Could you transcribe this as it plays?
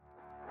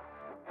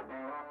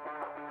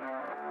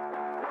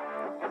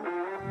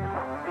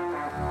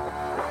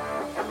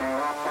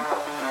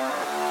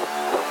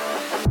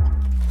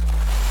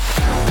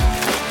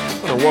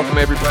Welcome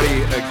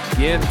everybody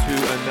again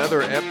to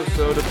another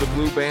episode of the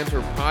Blue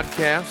Banter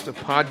Podcast, a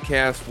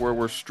podcast where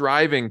we're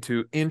striving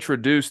to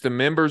introduce the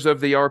members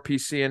of the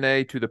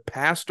RPCNA to the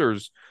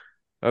pastors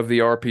of the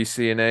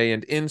RPCNA,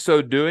 and in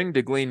so doing,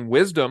 to glean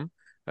wisdom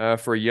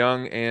for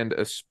young and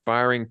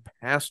aspiring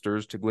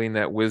pastors, to glean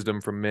that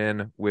wisdom from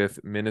men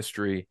with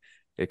ministry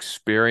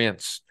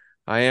experience.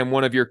 I am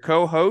one of your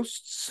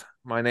co-hosts.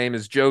 My name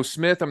is Joe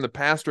Smith. I'm the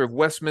pastor of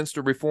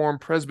Westminster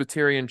Reformed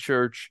Presbyterian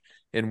Church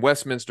in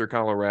Westminster,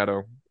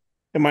 Colorado.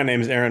 And my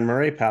name is Aaron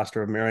Murray,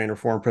 pastor of Marion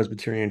Reformed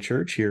Presbyterian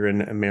Church here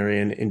in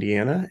Marion,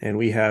 Indiana. And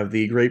we have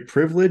the great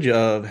privilege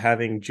of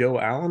having Joe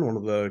Allyn, one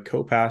of the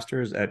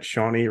co-pastors at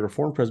Shawnee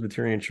Reformed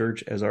Presbyterian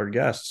Church, as our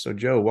guest. So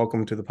Joe,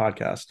 welcome to the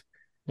podcast.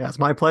 Yeah, it's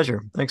my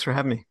pleasure. Thanks for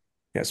having me.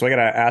 Yeah, so I got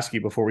to ask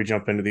you before we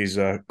jump into these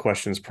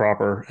questions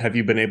proper, have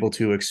you been able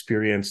to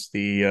experience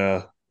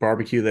the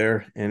barbecue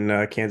there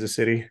in Kansas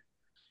City?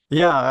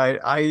 Yeah,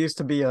 I used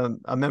to be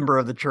a member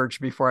of the church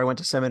before I went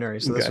to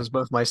seminary. So This was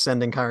both my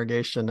sending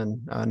congregation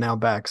and now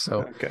back.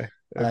 So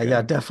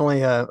yeah,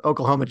 definitely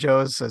Oklahoma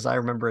Joe's, as I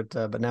remember it,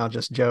 but now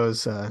just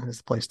Joe's is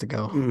the place to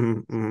go.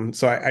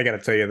 So I got to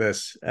tell you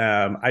this.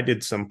 I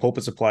did some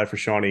pulpit supply for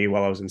Shawnee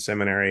while I was in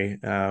seminary.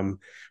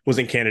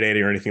 Wasn't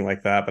candidating or anything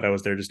like that, but I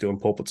was there just doing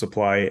pulpit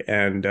supply.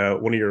 And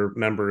one of your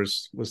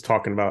members was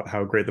talking about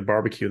how great the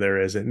barbecue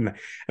there is. And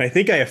I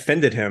think I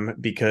offended him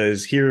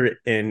because here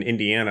in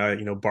Indiana,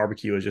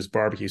 barbecue is just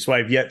barbecue. So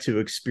I've yet to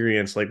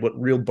experience like what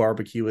real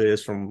barbecue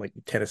is from like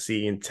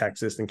Tennessee and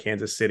Texas and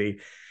Kansas City.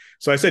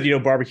 So I said,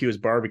 barbecue is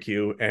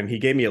barbecue, and he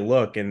gave me a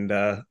look, and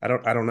I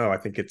don't know. I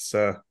think it's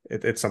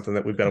something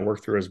that we've got to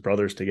work through as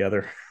brothers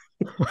together.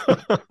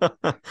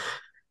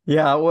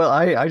 Yeah, well,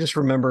 I just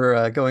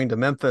remember going to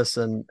Memphis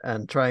and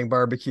trying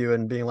barbecue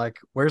and being like,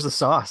 "Where's the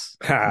sauce?"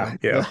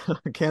 Yeah,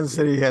 Kansas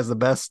City has the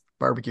best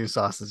barbecue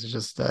sauces. It's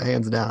just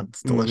hands down,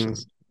 it's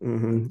delicious.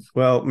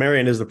 Well,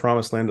 Marion is the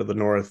promised land of the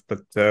North,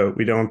 but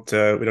we don't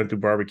do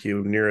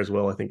barbecue near as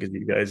well, I think, as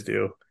you guys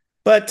do.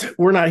 But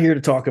we're not here to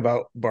talk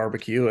about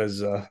barbecue,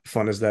 as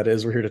fun as that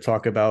is. We're here to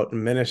talk about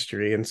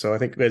ministry. And so I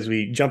think as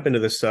we jump into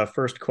this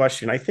first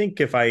question, I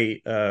think if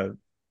I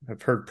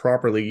have heard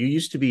properly, you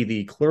used to be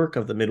the clerk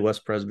of the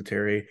Midwest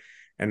Presbytery,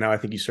 and now I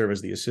think you serve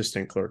as the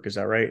assistant clerk. Is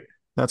that right?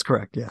 That's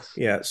correct, yes.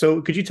 Yeah. So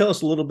could you tell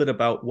us a little bit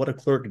about what a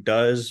clerk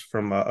does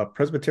from a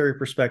presbytery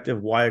perspective,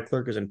 why a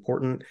clerk is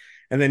important,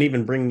 and then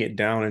even bringing it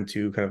down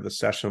into kind of the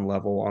session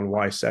level on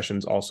why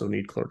sessions also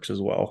need clerks as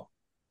well?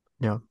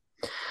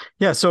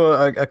 Yeah, so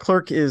a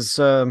clerk is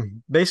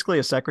basically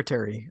a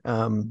secretary.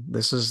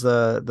 This is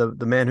the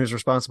man who's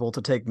responsible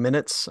to take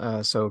minutes,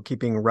 so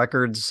keeping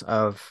records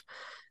of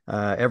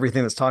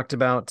everything that's talked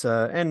about,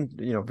 and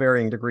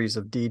varying degrees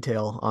of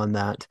detail on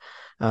that.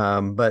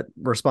 But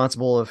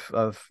responsible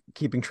of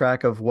keeping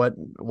track of what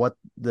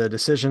the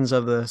decisions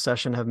of the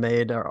session have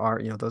made are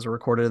those are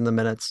recorded in the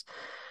minutes,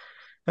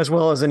 as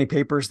well as any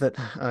papers that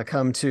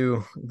come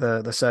to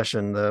the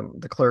session.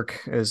 The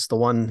clerk is the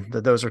one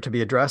that those are to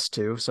be addressed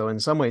to. So in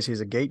some ways, he's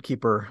a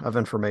gatekeeper of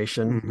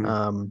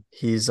information.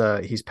 He's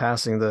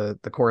passing the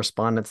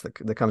correspondence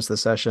that comes to the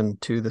session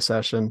to the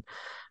session.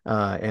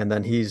 And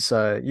then he's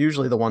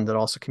usually the one that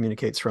also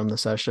communicates from the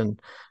session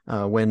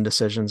when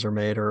decisions are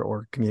made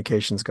or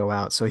communications go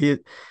out. So he's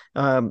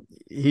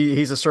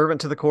a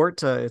servant to the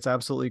court. It's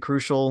absolutely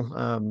crucial.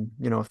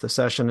 If the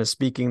session is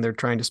speaking, they're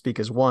trying to speak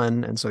as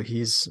one, and so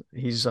he's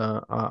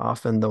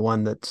often the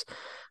one that's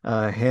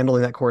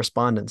handling that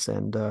correspondence.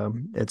 And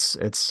it's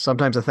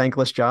sometimes a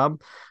thankless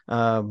job.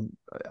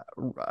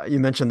 You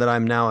mentioned that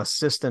I'm now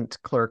assistant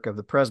clerk of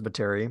the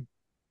presbytery.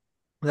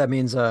 That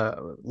means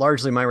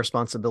largely my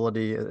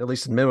responsibility, at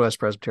least in Midwest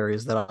Presbytery,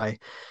 is that I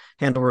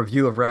handle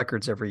review of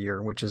records every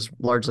year, which is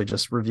largely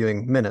just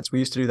reviewing minutes. We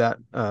used to do that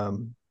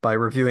by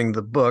reviewing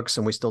the books,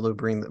 and we still do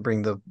bring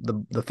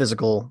the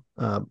physical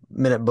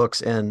minute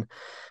books in.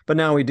 But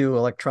now we do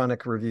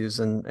electronic reviews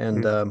and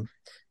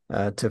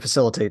to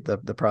facilitate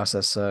the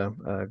process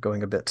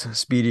going a bit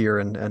speedier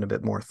and a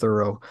bit more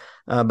thorough.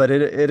 But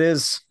it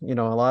is, a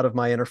lot of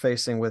my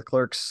interfacing with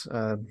clerks.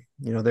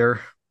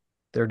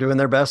 They're doing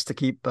their best to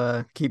keep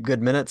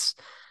good minutes,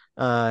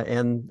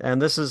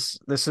 and this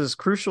is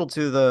crucial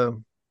to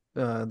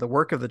the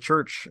work of the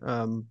church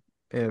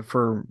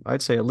for,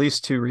 I'd say, at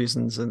least two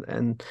reasons.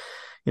 And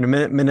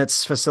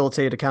minutes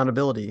facilitate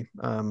accountability.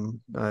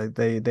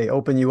 They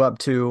open you up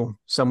to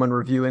someone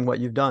reviewing what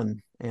you've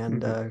done,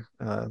 and at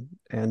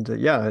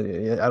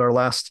our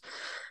last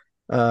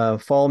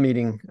fall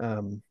meeting,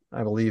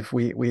 I believe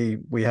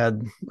we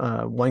had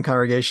one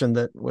congregation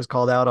that was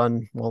called out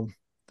on,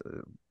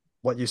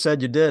 what you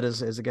said you did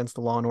is against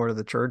the law and order of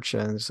the church,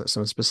 and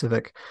some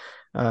specific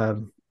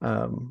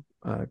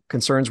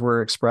concerns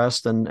were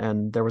expressed, and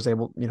we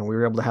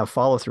were able to have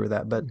follow through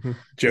that. But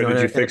Joe,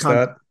 did you fix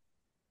that?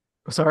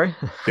 Sorry,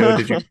 Joe,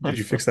 did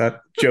you fix that?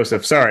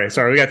 Joseph, sorry,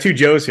 we got two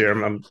Joes here.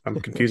 I'm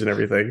confusing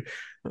everything.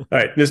 All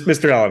right,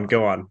 Mr. Allyn,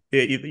 go on.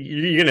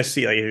 You're gonna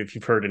see, like, if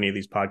you've heard any of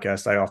these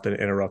podcasts, I often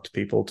interrupt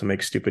people to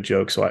make stupid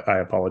jokes, so I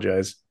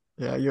apologize.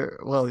 Yeah,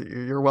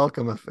 you're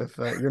welcome. If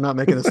you're not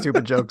making the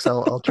stupid jokes,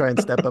 I'll try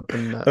and step up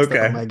and step up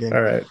Okay. my game.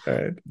 All right. All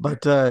right.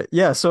 But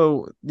yeah,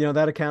 so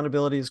that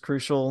accountability is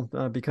crucial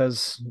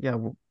because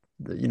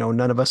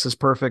none of us is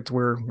perfect.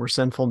 We're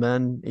sinful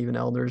men, even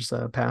elders,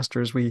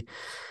 pastors. We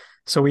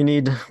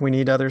need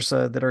others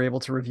that are able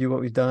to review what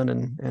we've done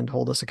and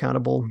hold us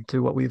accountable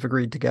to what we've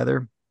agreed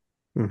together.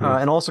 Mm-hmm.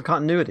 And also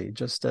continuity.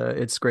 Just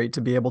it's great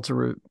to be able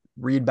to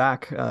read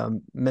back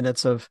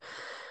minutes of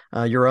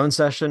your own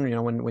session.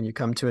 When you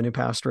come to a new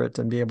pastorate,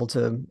 and be able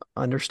to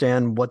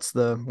understand what's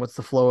the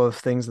flow of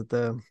things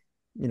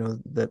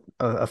that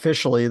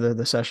officially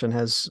the session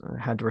has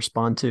had to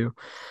respond to.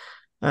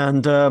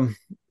 And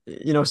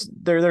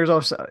there's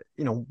also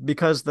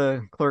because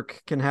the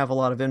clerk can have a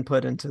lot of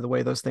input into the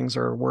way those things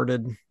are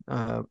worded.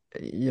 A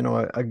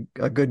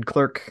good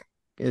clerk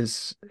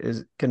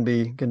can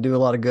do a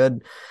lot of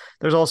good.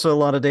 There's also a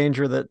lot of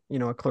danger that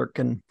a clerk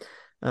can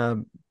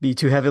be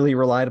too heavily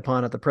relied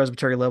upon at the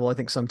presbytery level. I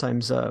think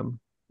sometimes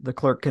the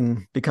clerk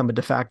can become a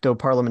de facto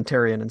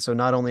parliamentarian, and so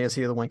not only is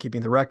he the one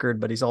keeping the record,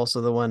 but he's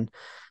also the one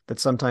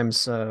that's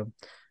sometimes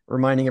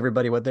reminding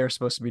everybody what they're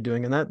supposed to be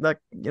doing. And that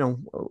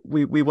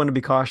we want to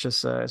be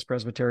cautious as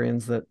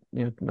Presbyterians that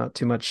not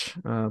too much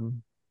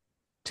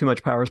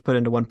power is put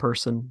into one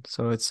person.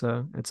 So it's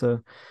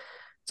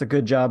a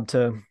good job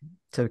to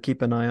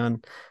keep an eye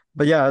on.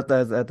 But yeah, at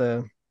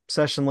the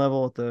session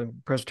level, at the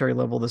presbytery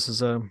level, this is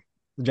the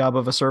job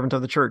of a servant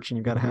of the church, and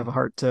you've got to have a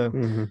heart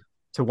to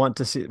want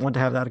to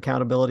have that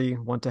accountability,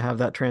 want to have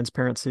that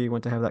transparency,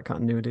 want to have that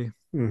continuity.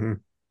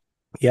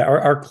 Yeah,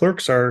 our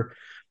clerks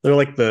they're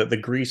like the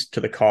grease to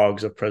the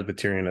cogs of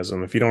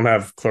Presbyterianism. If you don't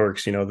have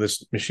clerks,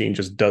 this machine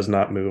just does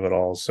not move at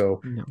all.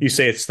 So you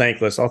say it's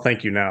thankless. I'll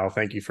thank you now.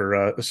 Thank you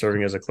for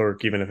serving as a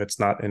clerk, even if it's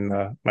not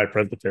in my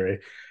presbytery.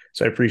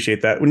 So I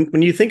appreciate that.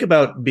 When you think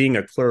about being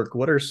a clerk,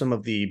 what are some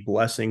of the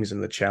blessings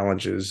and the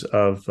challenges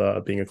of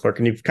being a clerk?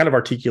 And you've kind of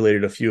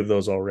articulated a few of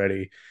those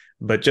already,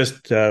 but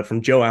just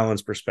from Joe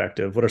Allyn's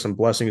perspective, what are some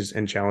blessings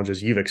and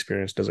challenges you've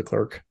experienced as a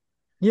clerk?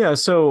 Yeah,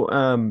 so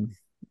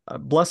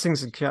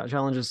blessings and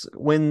challenges.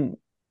 When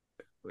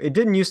it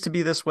didn't used to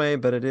be this way,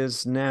 but it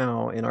is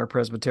now in our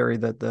presbytery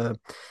that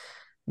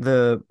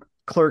the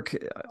clerk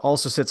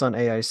also sits on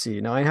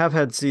AIC. Now, I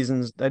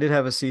did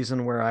have a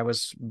season where I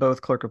was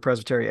both clerk of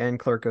presbytery and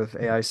clerk of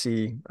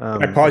AIC.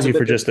 I pause you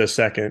for just a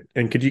second,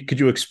 and could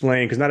you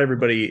explain, because not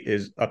everybody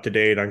is up to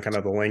date on kind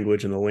of the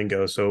language and the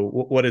lingo. So,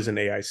 what is an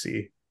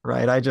AIC?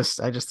 Right. I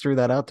just threw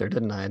that out there,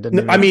 didn't I?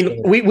 I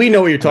mean, we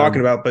know what you're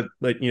talking about, but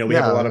we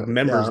have a lot of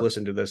members yeah.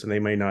 listen to this, and they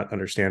may not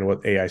understand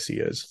what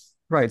AIC is.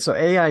 Right. So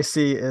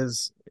AIC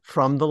is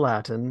from the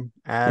Latin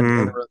ad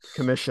interim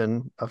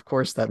commission. Of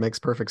course, that makes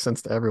perfect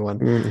sense to everyone.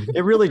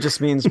 It really just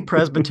means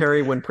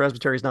presbytery when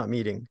presbytery is not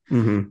meeting.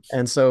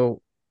 And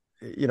so,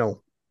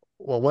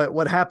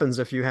 what happens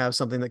if you have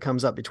something that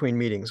comes up between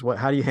meetings?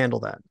 How do you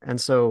handle that?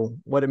 And so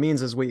what it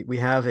means is we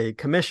have a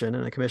commission,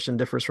 and a commission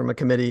differs from a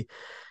committee,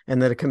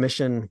 and that a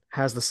commission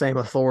has the same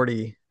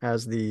authority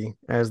as the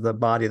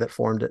body that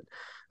formed it.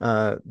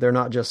 They're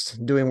not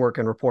just doing work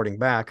and reporting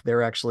back.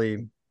 They're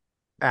actually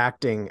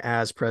acting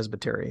as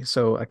presbytery.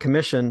 So a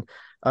commission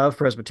of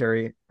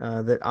presbytery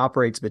that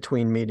operates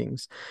between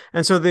meetings.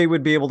 And so they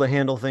would be able to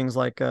handle things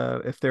like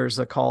if there's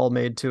a call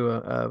made to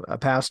a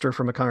pastor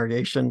from a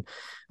congregation,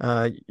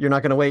 you're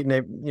not going to wait,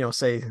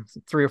 say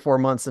 3 or 4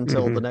 months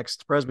until the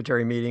next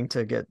presbytery meeting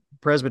to get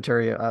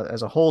presbytery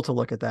as a whole to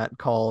look at that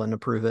call and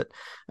approve it.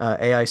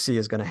 AIC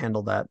is going to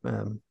handle that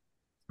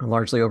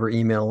largely over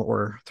email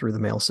or through the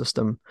mail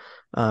system,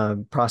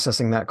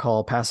 processing that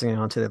call, passing it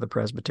on to the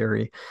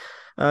presbytery.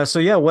 So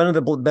yeah, one of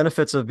the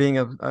benefits of being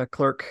a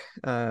clerk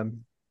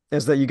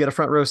is that you get a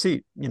front row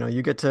seat.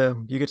 You get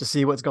to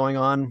see what's going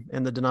on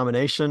in the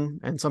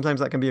denomination, and sometimes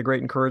that can be a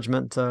great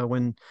encouragement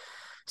when,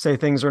 say,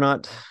 things are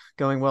not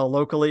going well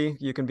locally.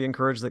 You can be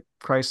encouraged that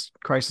Christ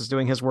is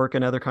doing His work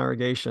in other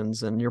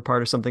congregations, and you're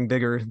part of something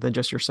bigger than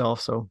just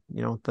yourself. So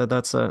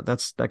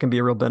that can be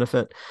a real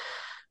benefit.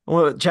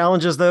 Well,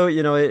 challenges though,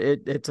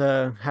 it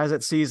has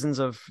its seasons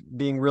of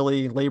being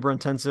really labor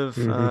intensive.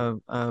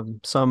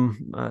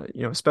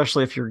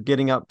 Especially if you're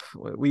getting up.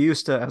 We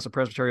used to, as a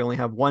presbytery, only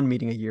have one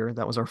meeting a year.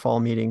 That was our fall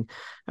meeting.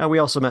 We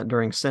also met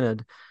during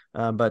synod,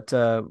 but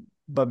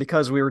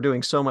because we were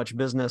doing so much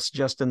business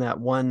just in that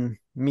one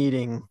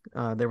meeting,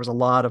 there was a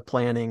lot of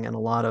planning and a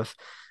lot of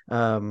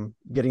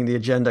getting the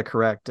agenda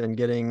correct and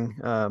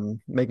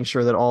making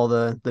sure that all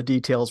the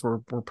details were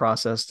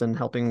processed and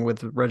helping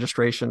with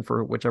registration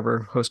for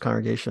whichever host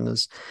congregation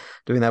is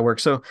doing that work.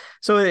 So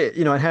it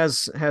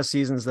has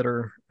seasons that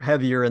are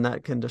heavier, and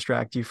that can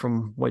distract you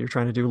from what you're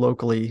trying to do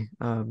locally.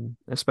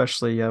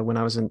 Especially when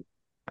I was in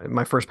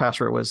my first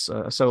pastorate was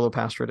a solo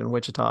pastorate in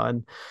Wichita,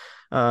 and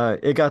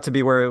it got to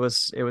be where it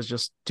was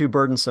just too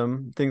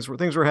burdensome. Things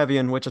were heavy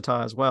in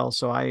Wichita as well.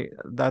 So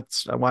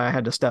that's why I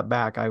had to step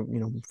back.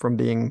 From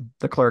being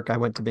the clerk, I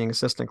went to being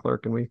assistant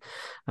clerk, and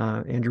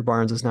Andrew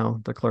Barnes is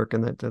now the clerk,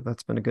 and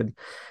that's been a good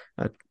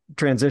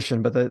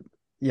transition. But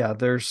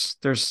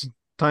there's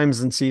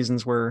times and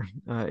seasons where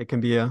it can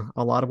be a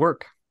lot of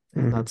work,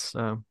 and that's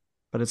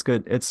it's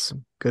good. It's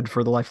good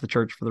for the life of the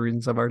church for the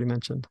reasons I've already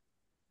mentioned.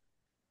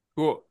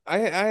 Cool. I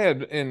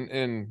had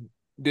and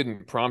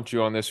didn't prompt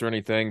you on this or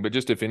anything, but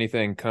just if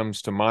anything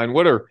comes to mind,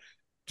 what are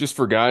just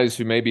for guys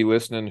who may be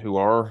listening who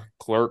are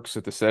clerks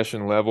at the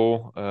session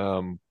level,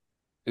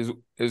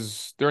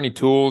 is there any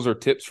tools or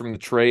tips from the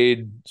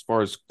trade as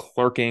far as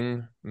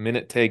clerking,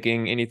 minute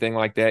taking, anything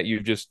like that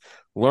you've just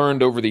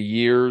learned over the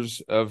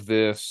years of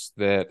this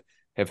that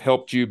have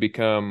helped you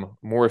become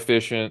more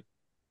efficient,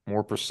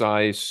 more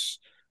precise,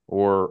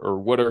 or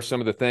what are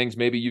some of the things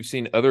maybe you've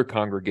seen other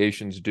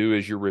congregations do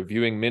as you're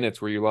reviewing minutes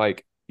where you're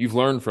like, you've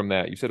learned from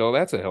that, you said, oh,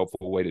 that's a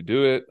helpful way to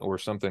do it, or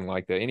something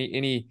like that?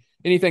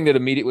 Anything that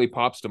immediately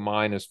pops to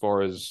mind as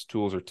far as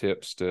tools or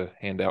tips to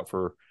hand out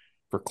for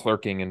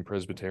clerking in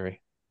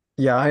presbytery?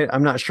 Yeah,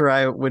 I'm not sure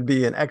I would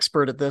be an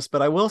expert at this,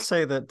 but I will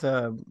say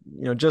that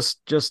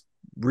just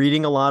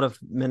reading a lot of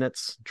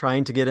minutes,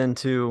 trying to get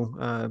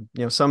into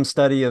some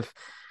study of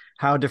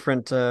how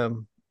different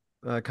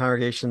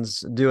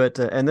congregations do it,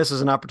 and this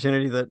is an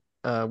opportunity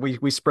that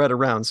we spread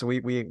around. So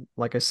we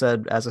like I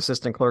said, as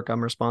assistant clerk,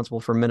 I'm responsible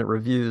for minute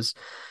reviews.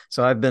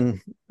 So I've been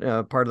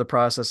part of the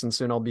process, and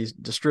soon I'll be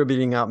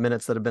distributing out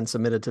minutes that have been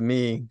submitted to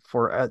me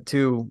for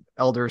to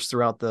elders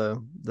throughout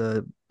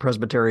the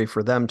presbytery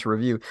for them to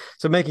review.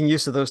 So making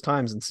use of those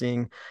times and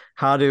seeing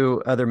how do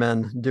other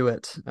men do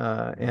it,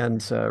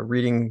 and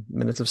reading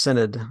minutes of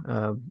synod.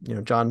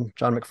 John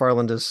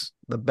McFarland is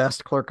the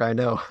best clerk I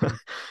know.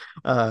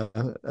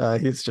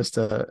 He's just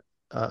a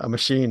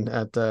machine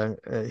at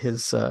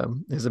his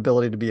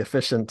ability to be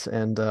efficient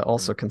and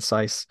also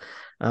concise.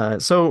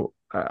 So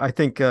I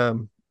think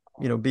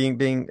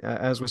being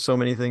as with so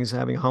many things,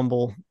 having a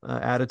humble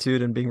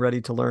attitude and being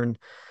ready to learn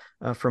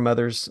from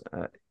others.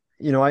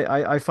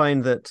 I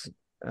find that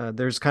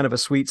there's kind of a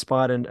sweet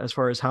spot in as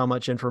far as how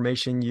much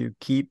information you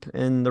keep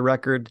in the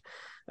record.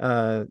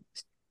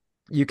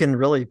 You can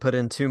really put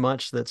in too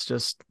much that's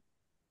just,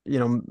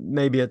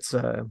 maybe it's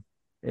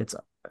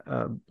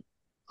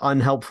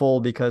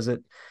unhelpful because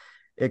it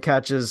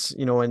catches,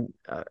 in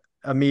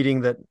a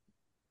meeting that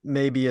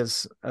maybe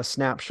is a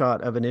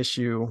snapshot of an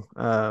issue,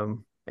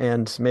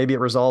 and maybe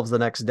it resolves the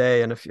next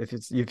day. And if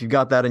you've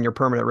got that in your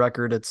permanent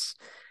record, it's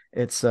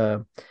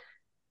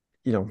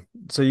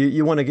so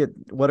you want to get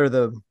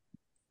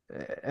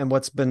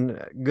what's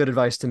been good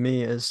advice to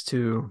me is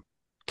to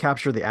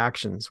capture the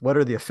actions. What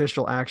are the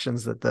official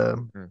actions that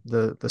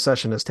the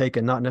session has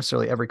taken? Not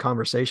necessarily every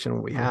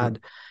conversation we had.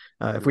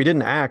 If we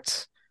didn't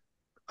act,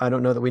 I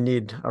don't know that we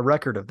need a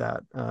record of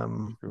that.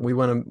 We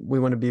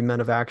want to be men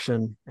of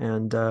action,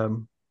 and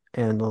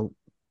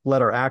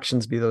let our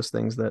actions be those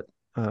things that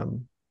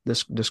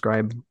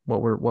describe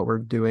what we're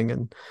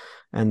doing,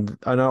 and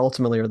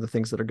ultimately are the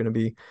things that are going to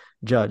be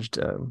judged.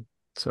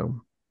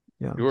 So,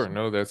 yeah. Sure.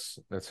 No, that's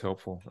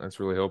helpful. That's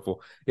really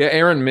helpful. Yeah.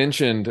 Aaron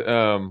mentioned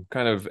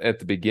kind of at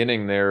the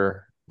beginning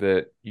there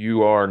that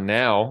you are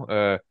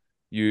now,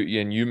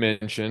 you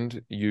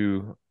mentioned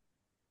you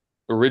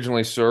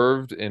originally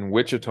served in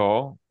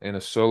Wichita in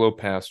a solo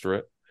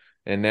pastorate,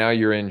 and now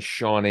you're in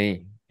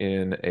Shawnee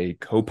in a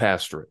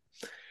co-pastorate.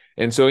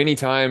 And so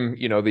anytime,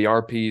 the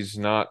RP is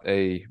not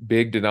a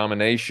big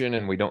denomination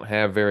and we don't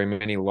have very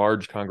many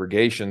large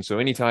congregations. So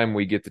anytime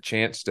we get the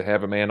chance to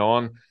have a man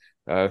on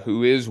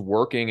who is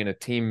working in a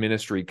team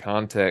ministry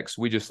context,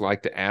 we just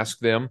like to ask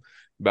them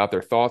about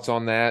their thoughts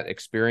on that,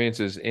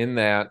 experiences in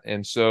that.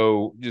 And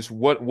so just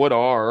what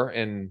are,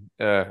 and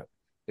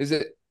is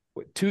it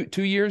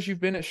 2 years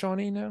you've been at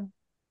Shawnee now?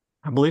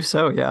 I believe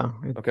so. Yeah.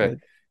 Okay.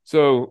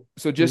 So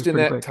just in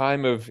that quick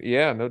time of,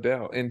 yeah, no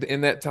doubt. And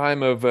in that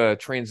time of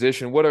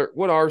transition, what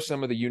are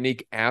some of the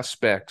unique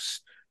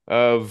aspects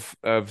of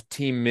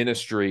team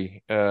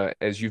ministry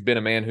as you've been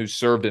a man who's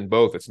served in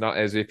both? It's not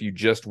as if you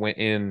just went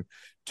in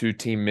to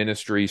team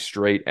ministry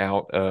straight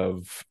out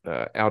of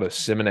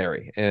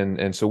seminary.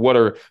 And so what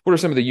are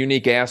some of the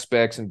unique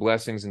aspects and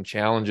blessings and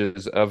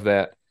challenges of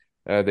that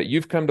that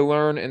you've come to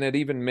learn, and that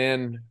even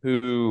men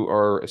who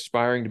are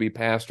aspiring to be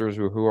pastors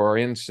or who are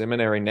in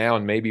seminary now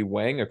and maybe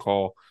weighing a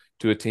call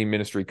to a team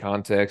ministry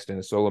context and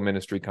a solo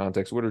ministry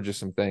context, what are just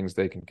some things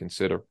they can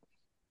consider?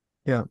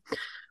 Yeah.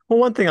 Well,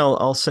 one thing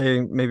I'll say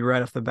maybe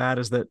right off the bat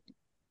is that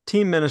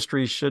team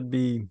ministry should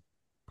be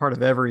part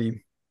of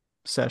every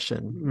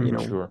session.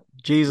 Sure.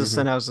 Jesus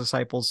sent out his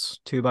disciples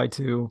 2 by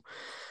 2.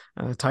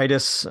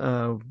 Titus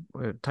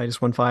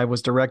 1:5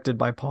 was directed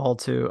by Paul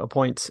to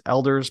appoint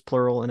elders,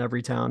 plural, in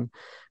every town.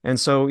 And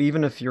so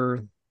even if you're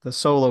the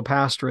solo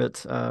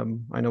pastorate,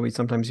 I know we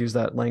sometimes use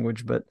that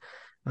language, but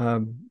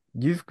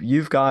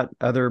you've got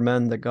other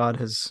men that God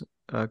has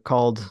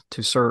called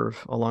to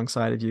serve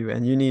alongside of you,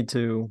 and you need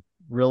to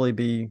really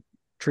be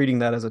treating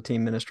that as a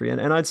team ministry.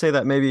 And I'd say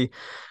that maybe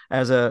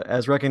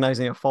as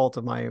recognizing a fault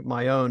of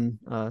my own,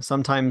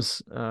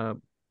 sometimes I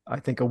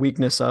think a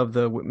weakness of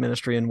the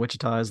ministry in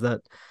Wichita is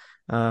that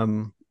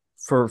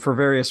for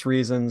various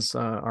reasons,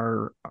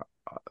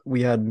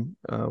 we had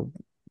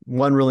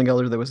one ruling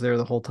elder that was there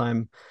the whole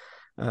time,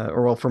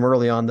 from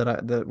early on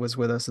that was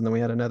with us, and then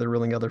we had another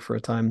ruling elder for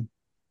a time.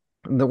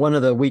 One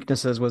of the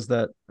weaknesses was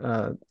that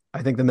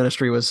I think the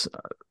ministry was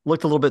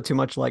looked a little bit too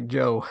much like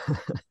Joe,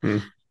 Hmm.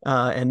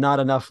 and not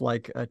enough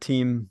like a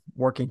team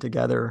working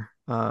together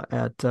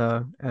at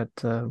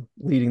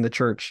leading the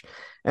church.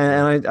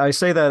 Yeah. And I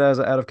say that as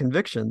out of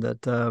conviction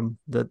that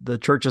the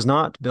church is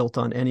not built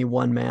on any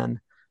one man,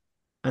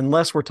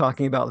 unless we're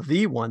talking about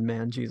the one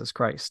man, Jesus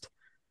Christ.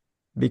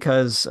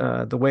 Because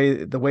the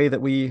way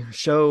that we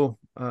show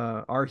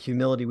our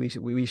humility,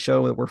 we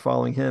show that we're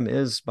following Him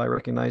is by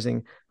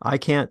recognizing I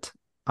can't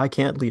I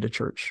can't lead a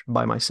church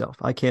by myself.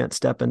 I can't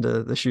step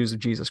into the shoes of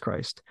Jesus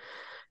Christ.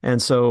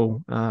 And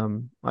so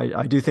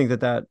I do think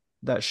that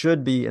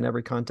should be in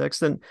every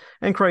context. And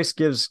Christ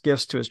gives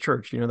gifts to His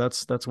church.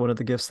 That's one of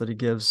the gifts that He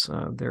gives.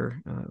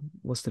 They're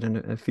listed in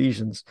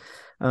Ephesians.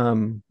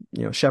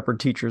 Shepherd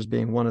teachers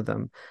being one of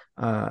them.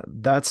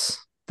 That's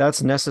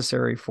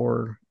necessary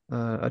for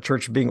a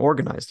church being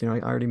organized. I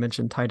already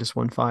mentioned Titus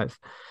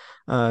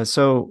 1:5.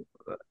 So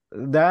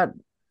that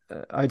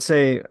I'd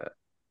say,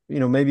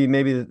 maybe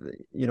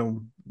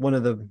one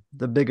of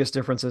the biggest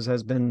differences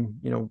has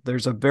been,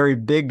 there's a very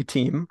big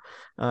team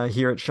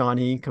here at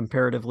Shawnee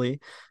comparatively.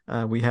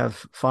 We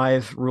have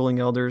 5 ruling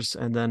elders,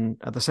 and then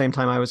at the same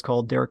time I was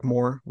called, Derek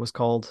Moore was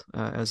called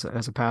as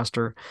a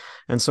pastor.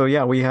 And so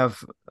we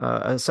have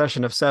a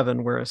session of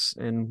 7, whereas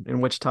in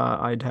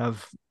Wichita I'd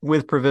have,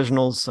 with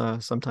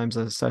provisionals, sometimes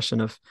a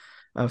session of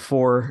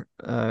 4,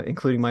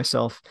 including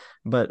myself,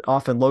 but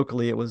often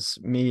locally it was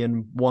me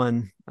and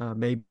 1,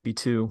 maybe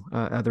 2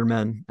 other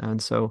men. And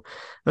so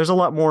there's a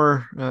lot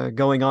more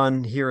going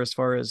on here as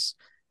far as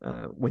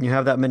when you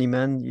have that many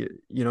men,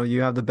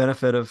 you have the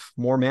benefit of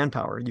more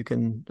manpower. You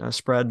can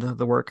spread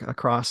the work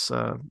across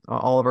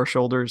all of our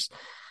shoulders.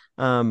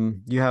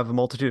 You have a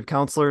multitude of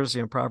counselors.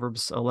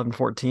 Proverbs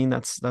 11:14.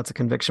 That's a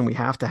conviction we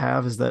have to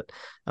have, is that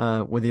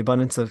with the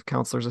abundance of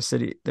counselors, a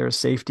city there's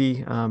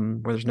safety.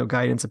 Where there's no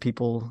guidance, a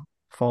people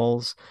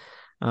falls.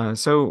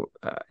 So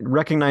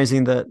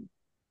recognizing that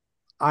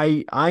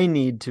I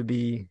need to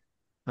be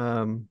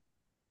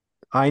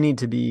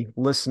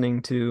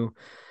listening to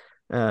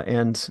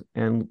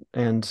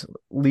and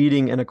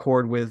leading in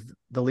accord with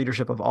the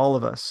leadership of all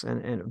of us,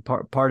 and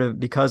part of,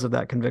 because of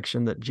that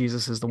conviction that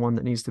Jesus is the one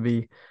that needs to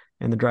be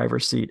in the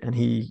driver's seat, and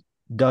He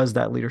does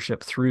that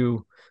leadership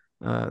through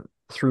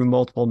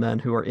multiple men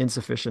who are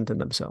insufficient in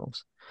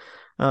themselves.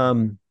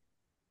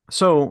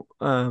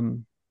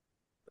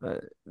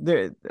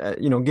 There,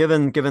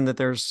 given that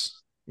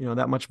there's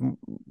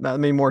that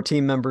many more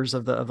team members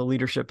of the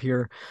leadership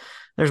here,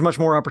 there's much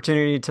more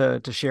opportunity to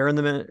share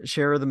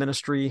the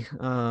ministry,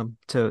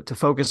 to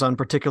focus on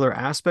particular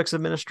aspects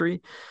of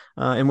ministry.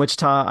 In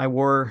Wichita, I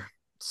wore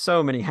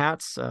so many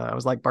hats. I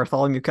was like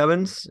Bartholomew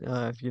Cubbins,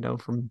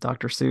 from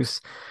Dr. Seuss.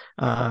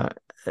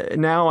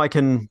 Now I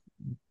can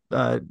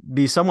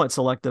be somewhat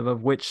selective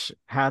of which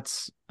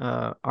hats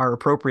are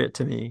appropriate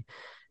to me.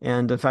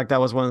 And in fact,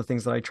 that was one of the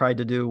things that I tried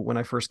to do when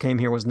I first came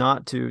here, was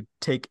not to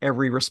take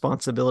every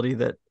responsibility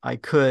that I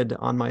could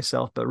on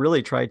myself, but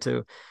really try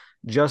to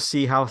just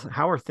see how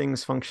are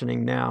things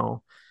functioning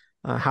now?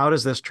 How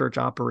does this church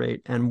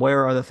operate? And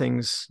where are the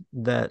things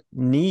that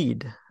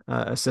need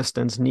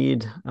assistance,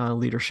 need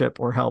leadership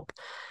or help?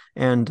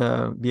 And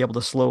be able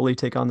to slowly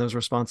take on those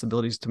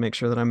responsibilities to make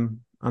sure that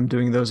I'm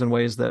doing those in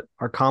ways that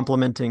are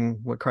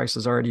complementing what Christ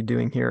is already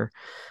doing here.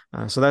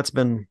 So that's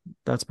been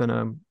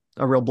a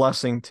real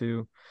blessing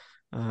to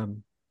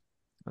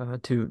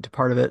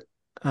part of it.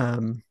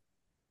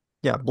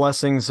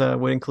 Blessings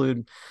would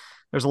include,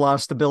 there's a lot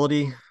of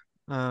stability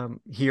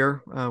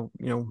here.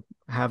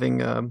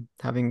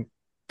 Having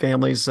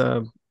families,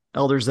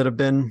 elders that have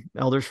been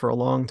elders for a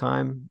long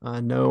time,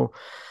 know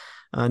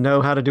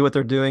how to do what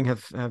they're doing,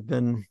 have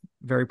been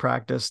very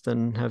practiced,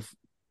 and have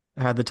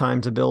had the time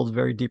to build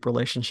very deep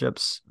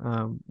relationships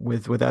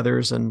with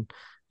others, and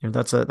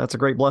that's a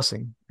great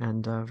blessing,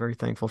 and very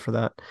thankful for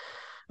that.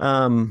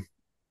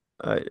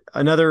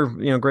 Another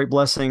great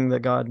blessing that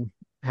God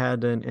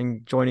had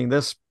in joining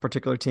this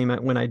particular team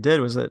when I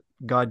did, was that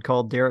God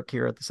called Derek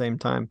here at the same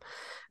time,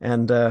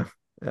 and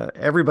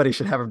everybody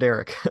should have a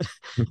Derek.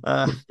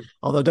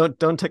 Although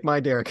don't take my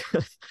Derek.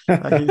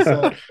 He's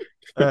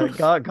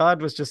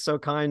God was just so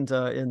kind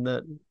in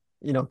that,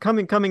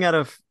 coming out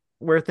of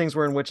where things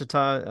were in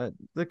Wichita,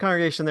 the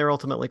congregation there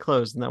ultimately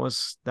closed, and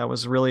that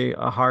was really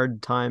a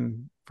hard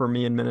time for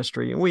me in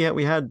ministry. And we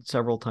had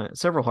several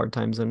hard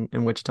times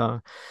in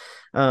Wichita.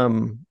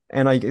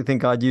 And I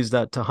think God used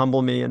that to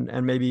humble me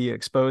and maybe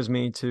expose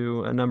me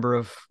to a number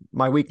of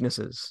my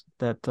weaknesses,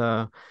 that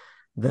there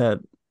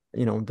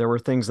were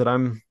things that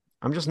I'm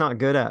just not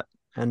good at.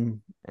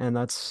 And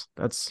that's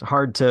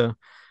hard to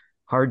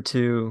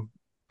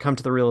come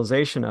to the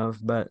realization of,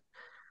 but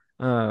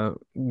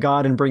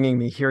God, in bringing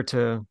me here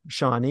to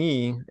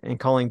Shawnee and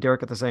calling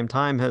Derek at the same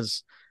time,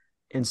 has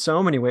in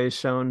so many ways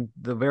shown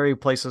the very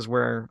places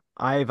where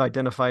I've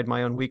identified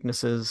my own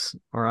weaknesses,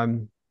 or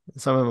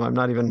some of them I'm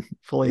not even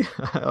fully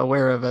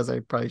aware of, as I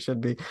probably should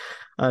be.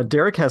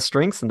 Derek has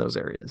strengths in those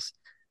areas,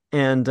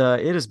 and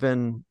it has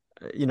been,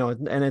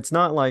 and it's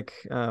not like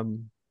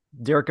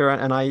Derek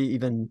and I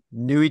even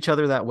knew each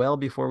other that well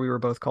before we were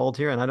both called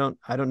here, and I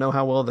don't know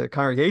how well the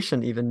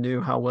congregation even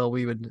knew how well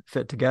we would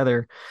fit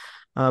together.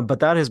 But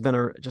that has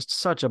been just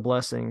such a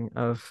blessing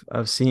of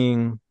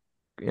seeing,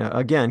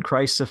 again,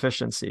 Christ's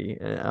sufficiency.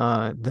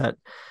 That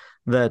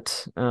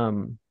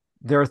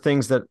there are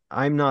things that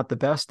I'm not the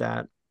best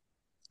at,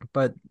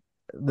 but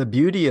the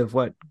beauty of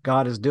what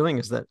God is doing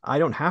is that I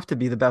don't have to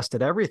be the best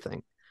at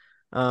everything.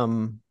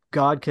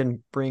 God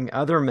can bring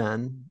other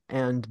men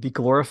and be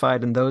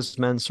glorified in those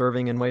men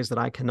serving in ways that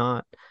I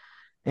cannot.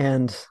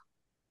 And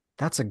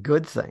that's a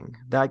good thing.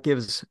 That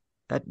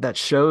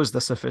shows the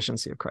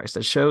sufficiency of Christ.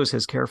 That shows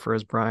his care for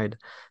his bride,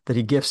 that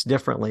he gifts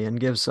differently and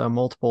gives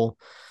multiple,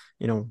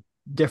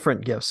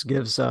 different gifts,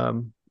 gives,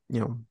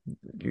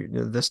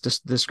 this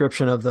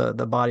description of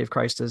the body of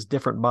Christ as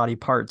different body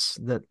parts,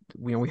 that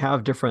we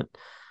have different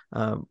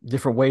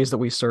ways that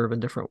we serve,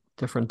 and different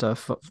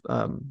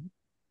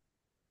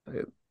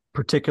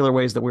particular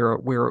ways that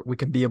we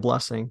can be a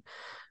blessing.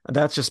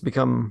 That's just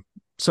become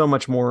so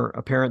much more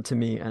apparent to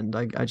me, and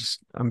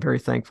I'm very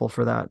thankful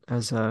for that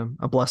as a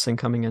blessing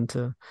coming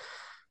into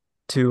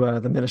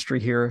the ministry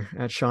here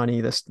at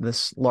Shawnee,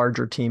 this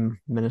larger team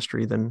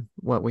ministry than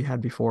what we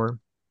had before.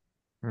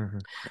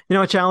 Mm-hmm.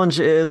 A challenge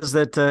is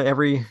that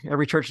every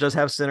church does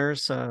have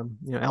sinners.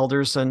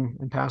 Elders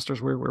and pastors,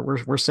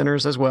 we're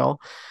sinners as well.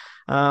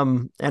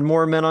 And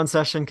more men on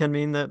session can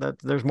mean that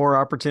there's more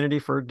opportunity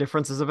for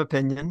differences of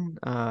opinion.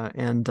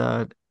 And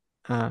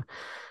I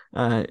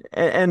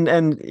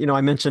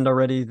mentioned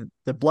already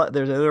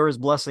there is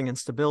blessing and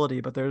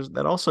stability, but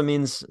that also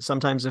means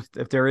sometimes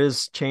if there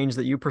is change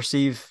that you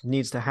perceive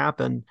needs to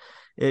happen,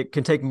 it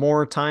can take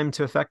more time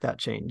to affect that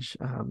change,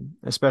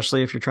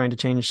 especially if you're trying to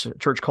change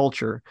church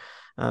culture,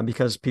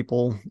 because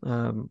people,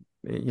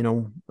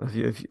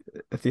 if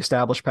the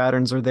established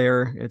patterns are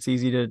there, it's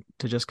easy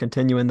to just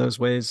continue in those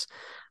ways,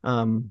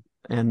 and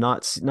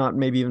not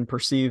maybe even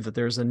perceive that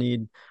there's a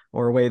need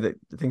or a way that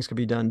things could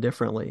be done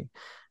differently.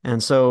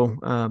 And so,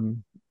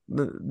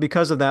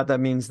 because of that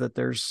means that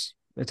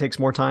it takes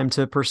more time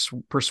to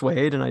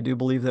persuade. And I do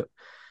believe that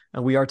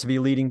we are to be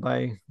leading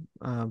by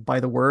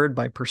the word,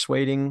 by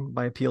persuading,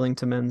 by appealing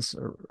to men's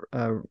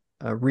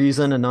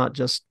reason, and not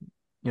just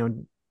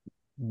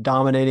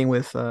dominating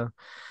with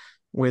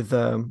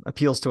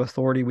appeals to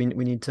authority. We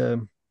need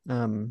to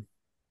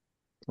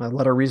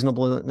let our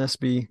reasonableness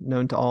be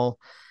known to all.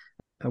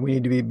 We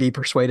need to be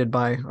persuaded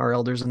by our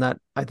elders, and that,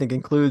 I think,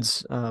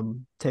 includes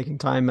taking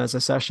time as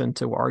a session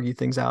to argue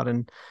things out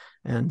and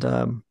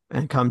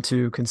come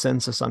to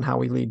consensus on how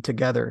we lead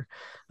together.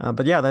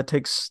 But yeah, that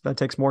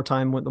takes more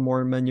time with the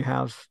more men you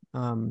have,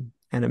 and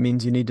it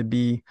means you need to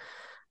be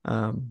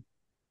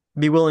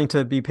willing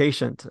to be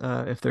patient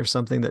if there's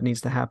something that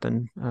needs to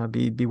happen.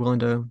 Be willing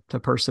to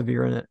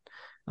persevere in it.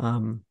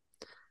 And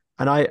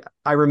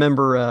I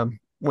remember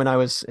when I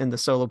was in the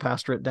solo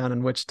pastorate down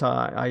in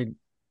Wichita,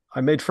 I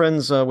made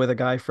friends with a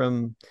guy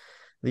from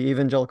the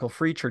Evangelical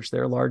Free Church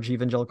there, large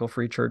Evangelical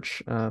Free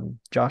Church,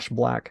 Josh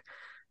Black.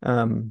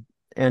 And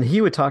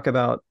he would talk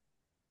about,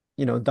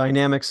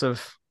 dynamics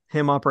of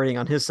him operating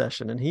on his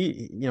session. And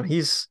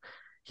he's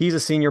a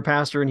senior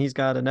pastor, and he's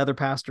got another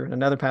pastor and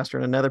another pastor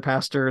and another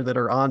pastor that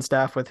are on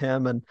staff with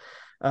him. And,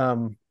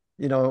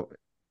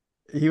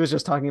 he was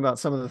just talking about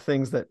some of the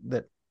things that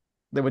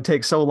would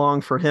take so long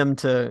for him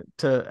to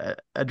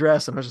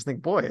address. And I was just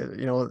thinking, boy,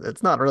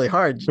 it's not really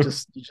hard. You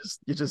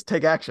just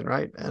take action.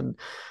 Right. And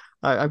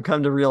I've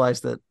come to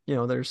realize that,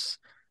 there's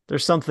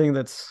something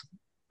that's,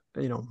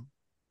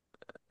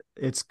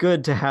 it's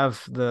good to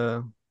have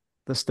the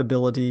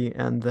stability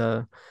and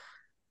the,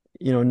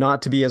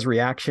 not to be as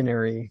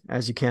reactionary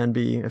as you can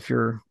be if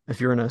you're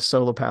in a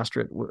solo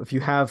pastorate. If you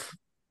have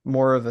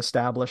more of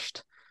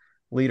established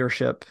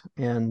leadership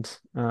and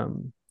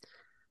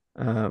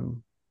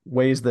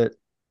ways that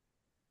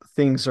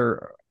things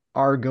are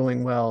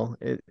going well,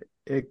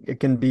 it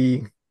can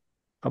be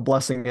a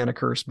blessing and a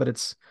curse,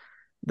 but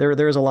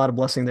there's a lot of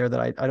blessing there that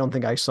I don't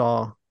think I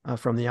saw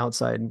from the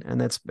outside,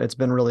 and it's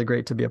been really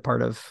great to be a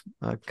part of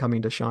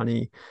coming to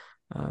Shawnee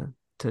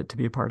to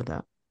be a part of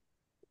that.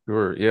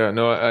 Sure. Yeah.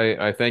 No,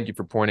 I thank you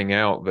for pointing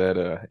out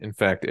that in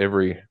fact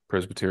every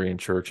Presbyterian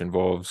church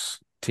involves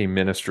team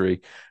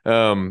ministry.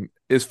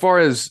 As far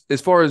as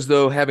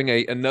though having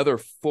another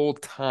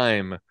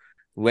full-time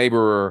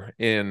laborer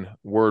in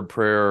word,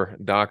 prayer,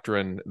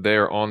 doctrine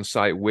there on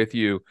site with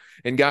you,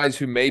 and guys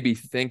who may be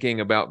thinking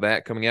about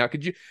that coming out,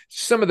 could you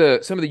some of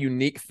the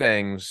unique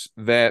things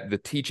that the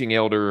teaching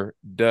elder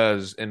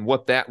does and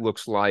what that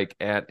looks like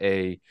in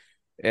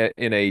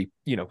a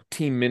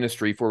team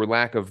ministry, for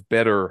lack of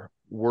better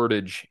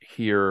wordage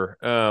here,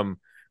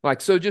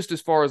 so just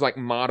as far as like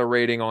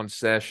moderating on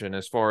session,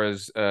 as far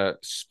as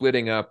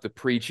splitting up the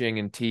preaching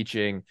and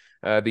teaching,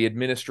 the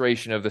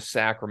administration of the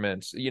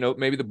sacraments,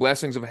 maybe the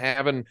blessings of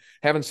having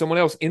someone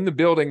else in the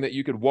building that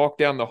you could walk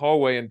down the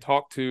hallway and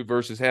talk to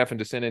versus having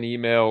to send an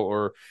email,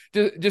 or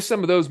just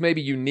some of those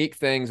maybe unique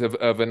things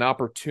of an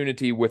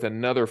opportunity with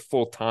another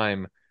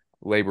full-time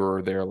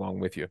laborer there along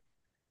with you.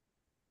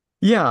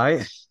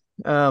 Yeah,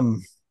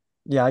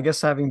 Yeah, I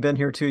guess having been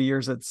here 2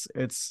 years, it's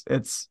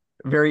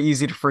very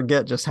easy to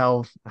forget just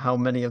how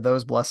many of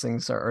those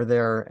blessings are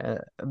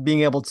there.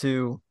 Being able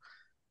to,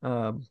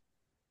 uh,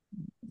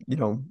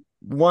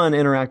 one,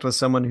 interact with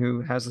someone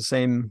who has the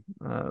same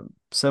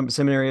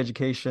seminary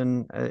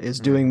education, is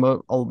doing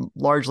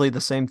largely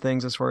the same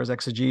things as far as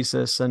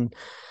exegesis and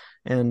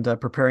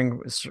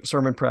preparing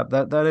sermon prep.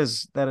 That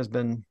has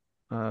been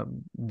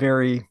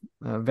very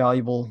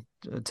valuable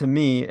to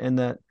me, and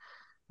that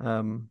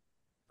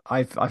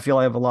I feel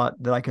I have a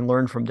lot that I can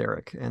learn from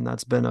Derek, and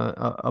that's been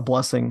a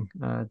blessing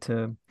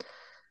um,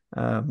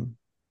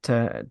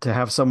 to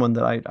have someone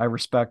that I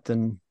respect,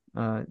 and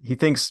he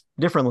thinks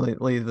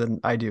differently than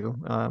I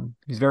do.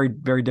 He's very,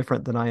 very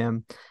different than I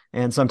am,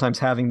 and sometimes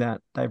having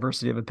that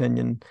diversity of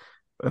opinion,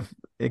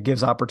 it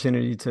gives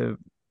opportunity to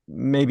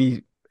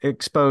maybe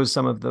expose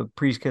some of the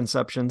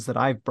preconceptions that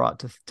I've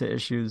brought to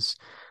issues,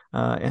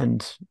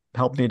 and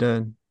help me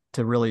to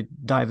really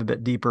dive a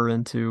bit deeper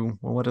into,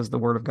 well, what does the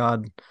Word of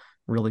God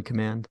really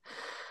command?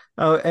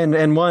 Oh,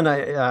 and one,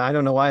 I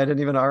don't know why I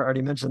didn't even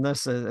already mention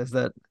this, is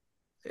that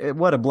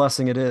what a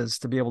blessing it is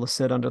to be able to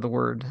sit under the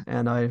Word.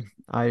 And I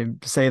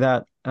say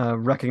that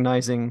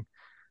recognizing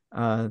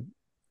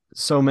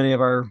so many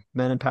of our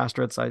men in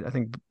pastorates. I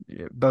think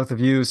both of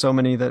you, so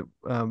many that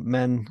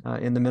men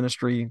in the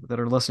ministry that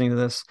are listening to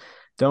this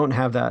don't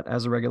have that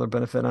as a regular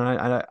benefit. And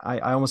I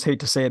almost hate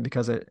to say it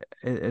because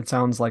it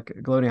sounds like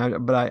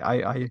gloating, but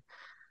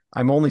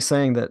I'm only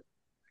saying that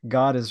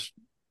God has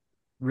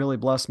really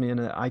blessed me,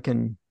 and I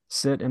can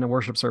sit in a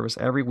worship service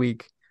every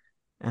week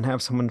and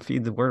have someone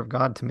feed the Word of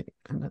God to me,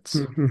 and that's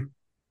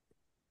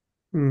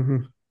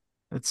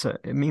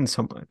it means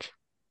so much.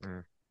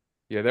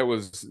 Yeah, that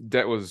was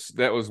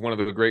one of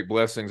the great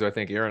blessings. I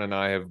think Aaron and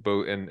I have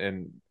both,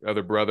 and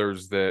other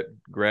brothers that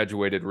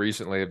graduated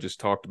recently have just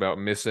talked about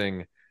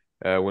missing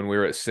when we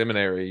were at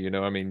seminary.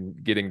 I mean,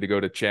 getting to go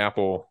to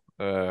chapel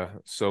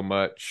so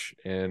much,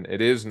 and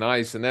it is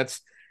nice. And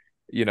that's,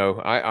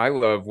 I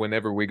love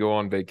whenever we go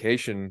on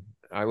vacation.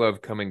 I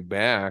love coming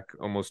back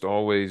almost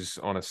always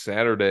on a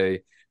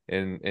Saturday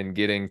and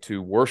getting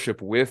to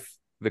worship with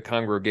the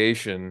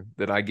congregation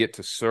that I get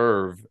to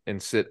serve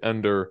and sit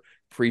under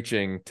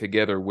preaching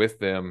together with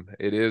them.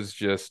 It is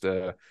just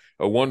a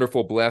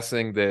wonderful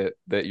blessing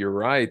that you're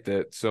right,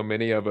 that so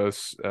many of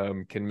us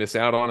can miss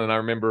out on. And I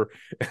remember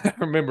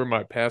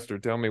my pastor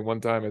telling me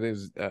one time, I think it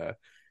was,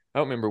 I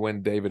don't remember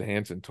when David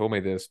Hansen told me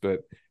this, but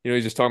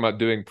he's just talking about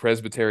doing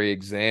presbytery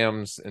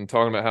exams and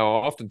talking about how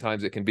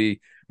oftentimes it can be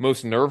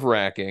most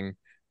nerve-wracking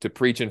to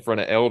preach in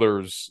front of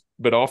elders,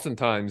 but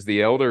oftentimes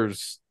the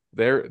elders,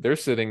 they're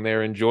sitting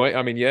there enjoying.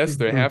 I mean, yes,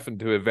 they're having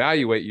to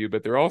evaluate you,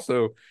 but they're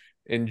also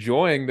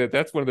enjoying that.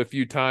 That's one of the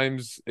few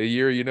times a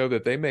year,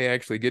 that they may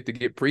actually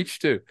get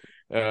preached to.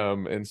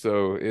 And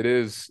so it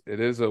is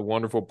a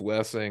wonderful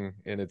blessing,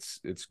 and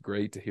it's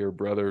great to hear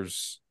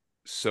brothers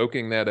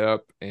soaking that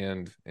up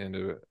and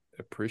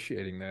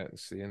appreciating that and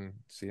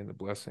seeing the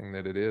blessing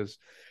that it is.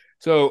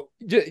 So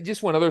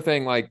just one other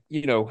thing, like,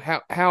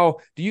 how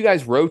do you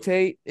guys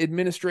rotate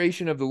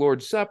administration of the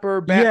Lord's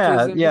Supper,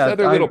 baptism, Yeah.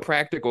 other little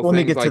practical let things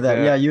me get like to that.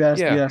 that? Yeah, you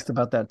asked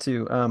about that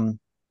too.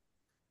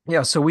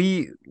 So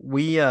we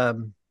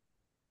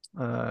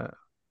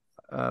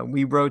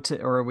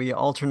rotate, or we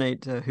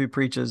alternate who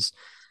preaches.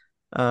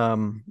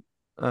 So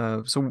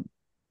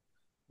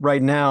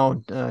right now,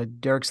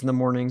 Derek's in the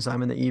mornings,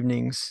 I'm in the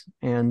evenings,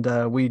 and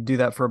we do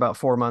that for about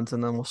 4 months,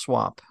 and then we'll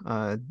swap.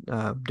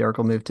 Derek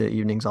will move to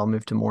evenings, I'll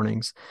move to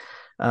mornings,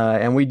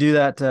 and we do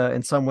that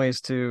in some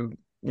ways to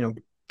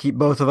keep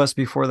both of us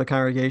before the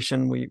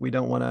congregation. We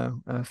don't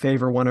want to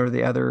favor one or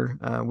the other.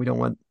 We don't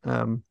want.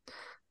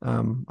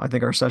 I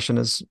think our session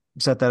has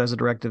set that as a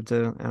directive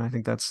and I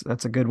think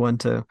that's a good one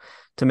to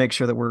make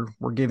sure that we're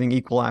giving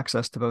equal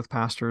access to both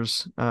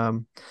pastors,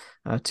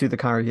 to the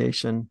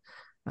congregation.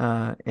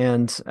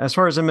 And as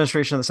far as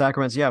administration of the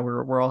sacraments,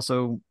 we're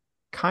also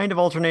kind of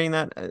alternating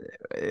that.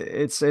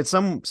 It's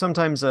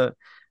sometimes a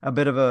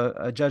bit of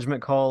a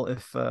judgment call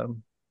if a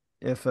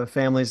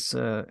family's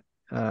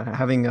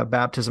having a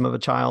baptism of a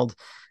child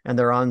and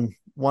they're on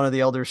one of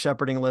the elders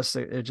shepherding lists.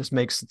 It just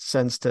makes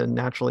sense to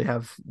naturally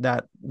have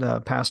that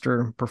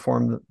pastor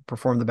perform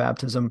the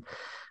baptism,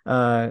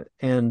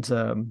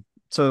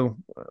 so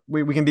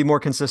we can be more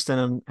consistent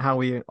on how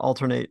we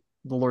alternate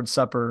the Lord's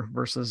Supper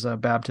versus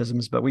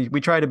baptisms, but we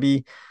try to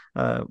be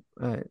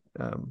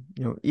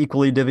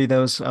equally divvy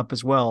those up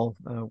as well.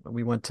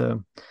 We want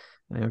to,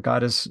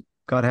 God has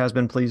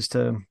been pleased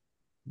to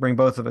bring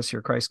both of us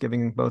here, Christ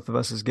giving both of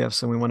us his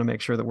gifts, and we want to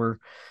make sure that we're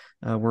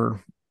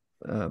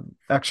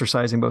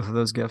exercising both of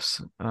those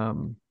gifts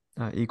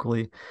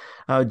equally.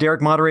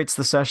 Derek moderates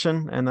the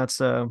session, and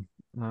that's I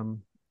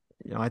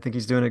think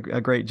he's doing a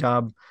great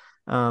job.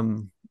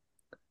 That's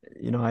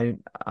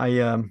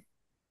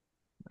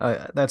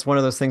one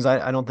of those things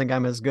I don't think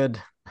I'm as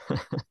good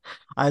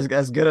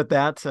as good at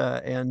that,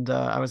 and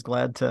I was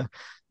glad to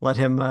let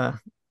him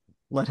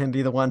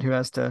be the one who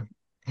has to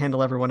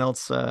handle everyone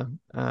else, and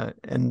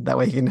that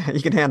way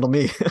he can handle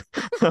me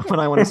when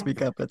I want to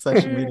speak up at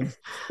session meetings.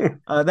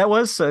 That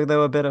was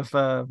though a bit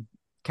of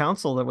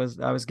counsel that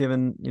I was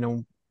given,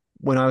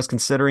 when I was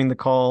considering the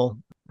call.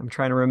 I'm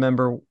trying to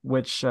remember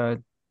which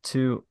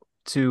to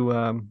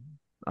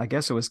I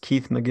guess it was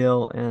Keith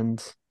McGill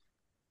and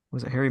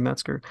was it Harry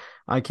Metzger?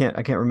 I can't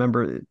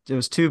remember. It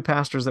was two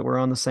pastors that were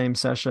on the same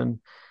session,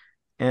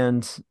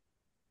 and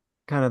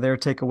kind of their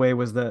takeaway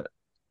was that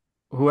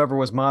whoever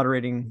was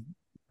moderating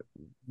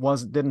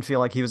didn't feel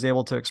like he was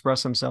able to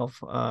express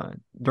himself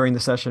during the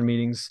session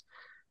meetings.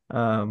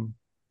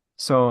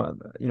 So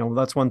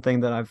that's one thing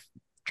that I've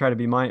tried to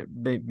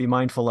be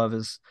mindful of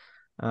is,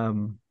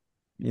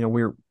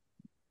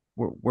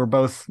 we're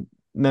both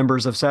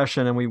members of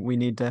session, and we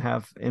need to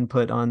have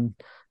input on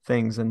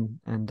things, and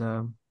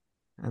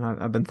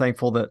I've been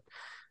thankful that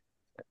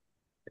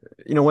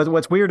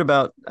what's weird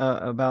about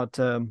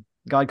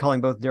God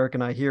calling both Derek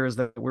and I here is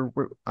that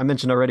I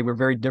mentioned already, we're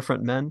very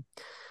different men.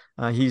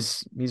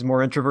 He's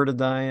more introverted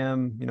than I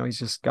am. He's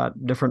just got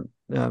different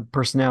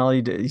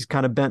personality. He's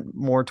kind of bent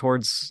more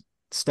towards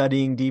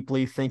studying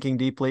deeply, thinking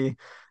deeply.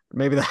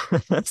 Maybe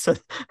that's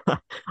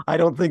I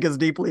don't think as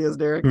deeply as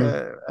Derek.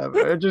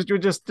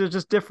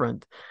 Just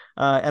different.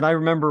 And I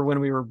remember when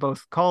we were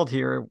both called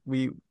here,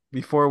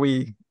 before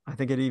we, I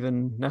think, had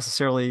even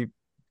necessarily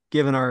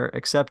given our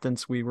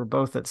acceptance, we were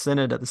both at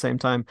synod at the same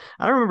time.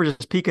 I remember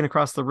just peeking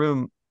across the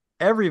room.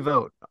 Every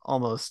vote,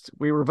 almost,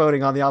 we were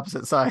voting on the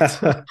opposite sides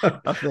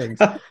of things.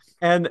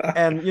 And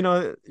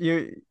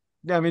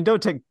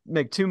don't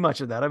make too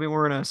much of that. I mean,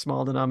 we're in a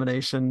small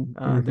denomination.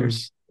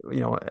 There's,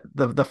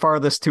 the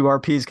farthest two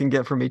RPs can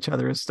get from each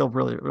other is still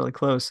really, really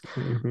close.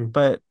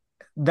 But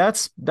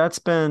that's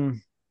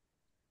been,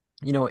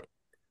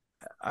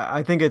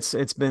 I think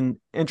it's been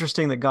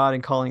interesting that God,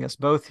 in calling us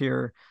both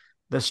here,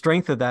 the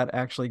strength that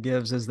actually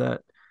gives is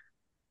that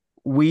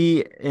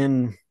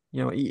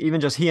even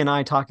just he and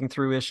I talking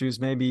through issues,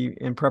 maybe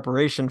in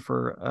preparation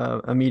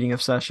for a meeting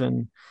of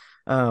session,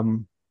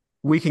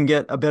 we can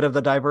get a bit of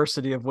the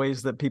diversity of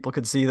ways that people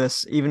could see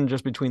this, even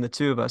just between the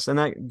two of us. And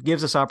that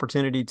gives us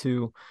opportunity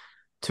to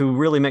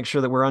really make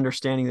sure that we're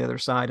understanding the other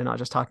side and not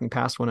just talking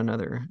past one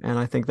another. And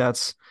I think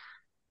that's,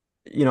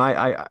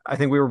 I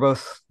think we were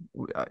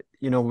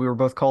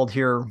both called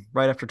here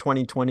right after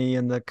 2020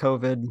 and the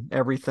COVID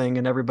everything,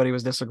 and everybody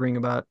was disagreeing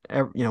about,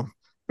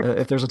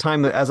 if there's a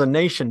time that as a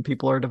nation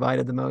people are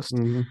divided the most,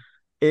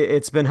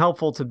 it's been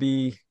helpful to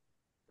be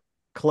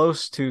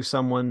close to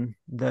someone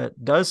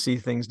that does see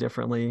things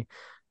differently,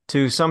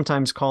 to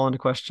sometimes call into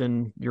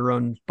question your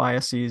own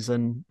biases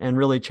and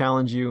really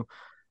challenge you.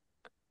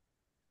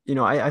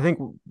 I think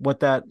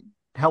what that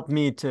helped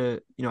me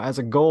to, as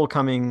a goal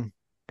coming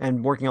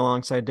and working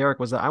alongside Derek,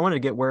 was that I wanted to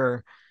get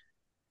where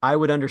I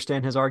would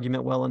understand his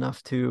argument well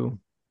enough to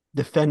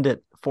defend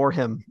it for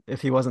him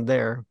if he wasn't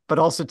there, but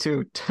also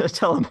to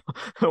tell him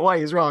why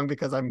he's wrong,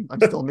 because I'm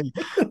still me.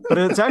 But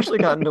it's actually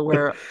gotten to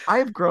where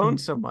I've grown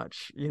so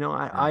much.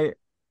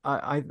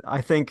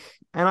 I think,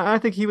 and I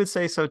think he would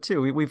say so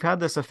too. We've had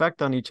this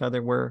effect on each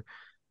other where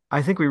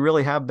I think we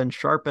really have been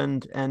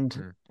sharpened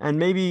and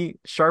maybe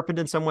sharpened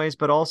in some ways,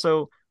 but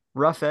also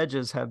rough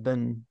edges have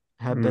been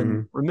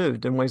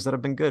removed in ways that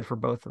have been good for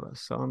both of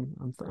us. So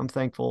I'm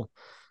thankful,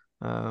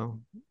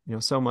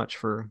 so much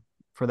for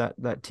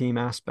that team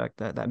aspect,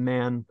 that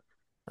man,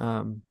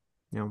 man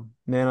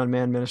on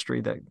man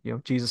ministry, that,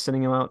 Jesus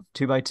sending him out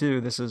 2 by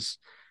 2. This is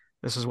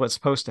what's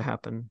supposed to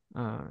happen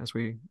as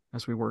we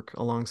work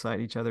alongside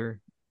each other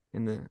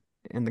in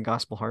the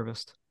gospel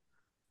harvest.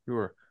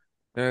 Sure.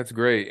 That's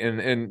great.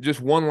 And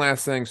just one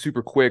last thing,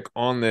 super quick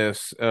on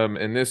this.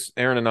 And this,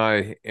 Aaron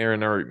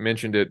already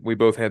mentioned it. We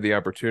both had the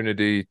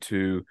opportunity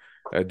to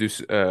do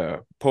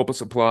pulpit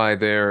supply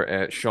there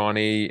at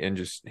Shawnee, and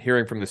just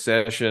hearing from the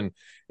session,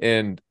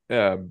 and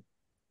and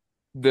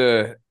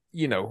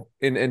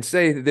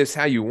say this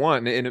how you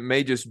want, and it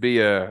may just be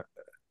a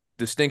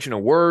distinction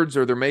of words,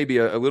 or there may be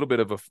a little bit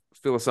of a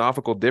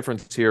philosophical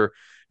difference here.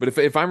 But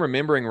if I'm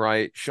remembering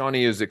right,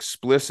 Shawnee is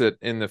explicit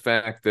in the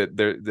fact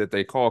that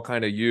they call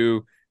kind of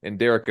you and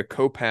Derek a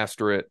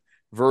co-pastorate,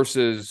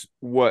 versus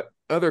what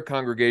other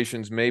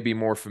congregations may be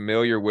more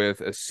familiar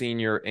with, a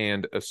senior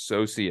and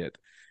associate.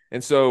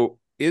 And so,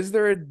 is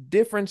there a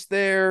difference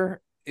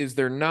there? Is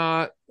there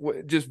not?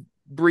 Just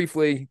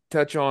briefly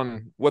touch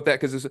on what that,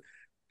 because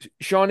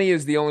Shawnee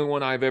is the only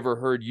one I've ever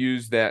heard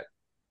use that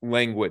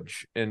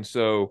language, and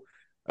so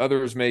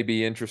others may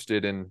be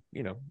interested in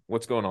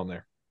what's going on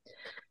there.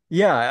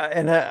 Yeah,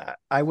 and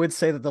I would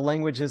say that the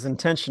language is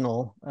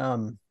intentional.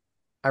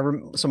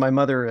 So my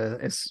mother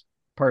was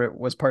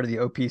part of the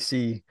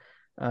OPC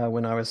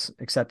when I was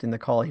accepting the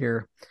call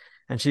here,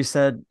 and she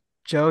said,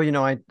 "Joe,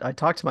 I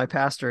talked to my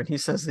pastor, and he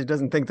says he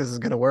doesn't think this is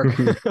going to work."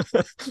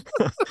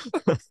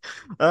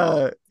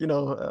 My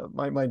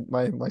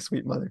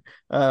sweet mother.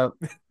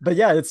 But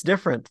yeah, it's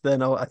different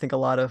than I think a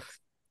lot of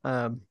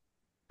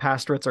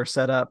pastorates are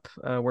set up,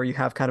 where you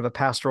have kind of a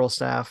pastoral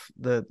staff,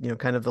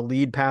 kind of the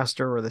lead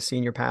pastor or the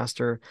senior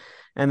pastor,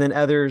 and then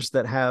others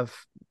that have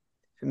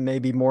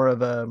maybe more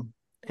of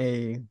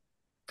a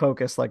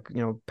focus, like,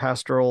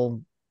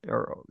 pastoral,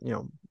 or,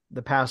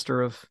 the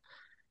pastor of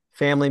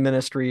family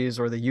ministries,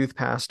 or the youth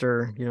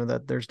pastor,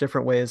 that there's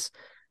different ways.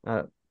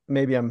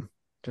 maybe I'm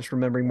just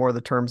remembering more of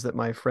the terms that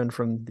my friend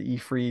from the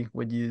E-Free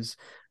would use.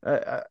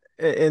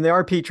 In the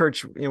RP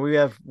church, we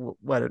have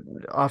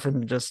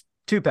often just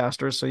two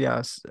pastors. So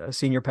yeah, a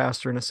senior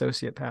pastor and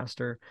associate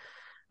pastor.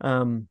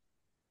 And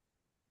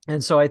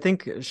so I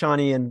think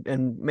Shawnee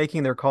and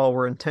making their call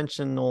were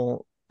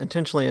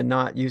intentionally in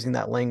not using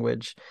that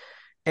language.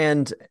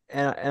 And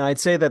I'd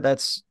say that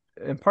that's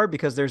in part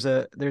because there's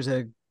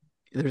an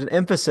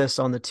emphasis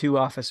on the two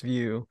office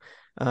view.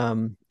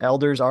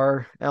 Elders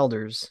are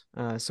elders.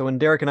 So when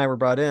Derek and I were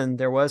brought in,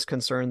 there was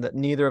concern that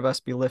neither of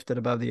us be lifted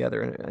above the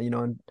other.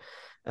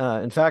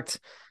 In fact,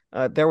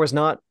 there was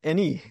not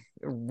any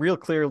real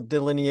clear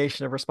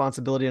delineation of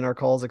responsibility in our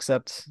calls,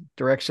 except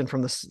direction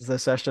from the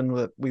session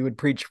that we would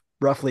preach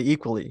roughly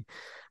equally.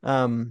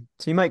 So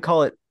you might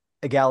call it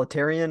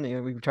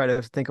egalitarian. We try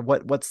to think of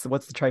what's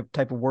the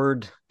type of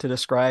word to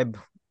describe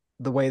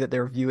the way that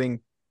they're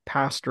viewing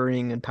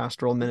pastoring and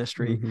pastoral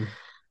ministry.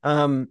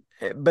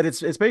 But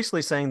it's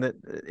basically saying that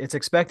it's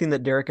expecting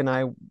that Derek and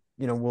I,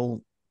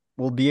 will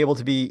be able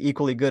to be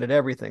equally good at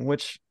everything,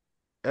 which,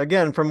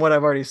 again, from what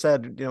I've already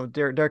said,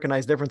 Derek and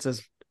I's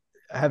differences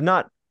have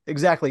not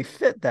exactly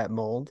fit that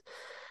mold,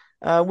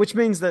 which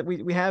means that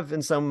we have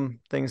in some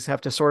things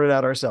have to sort it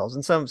out ourselves,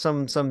 and some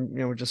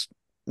just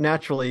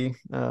naturally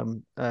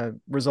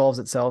resolves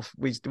itself.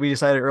 We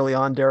decided early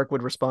on Derek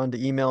would respond to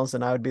emails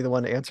and I would be the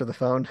one to answer the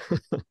phone.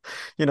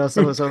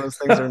 Some of those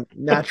things are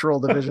natural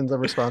divisions of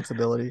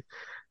responsibility.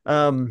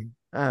 And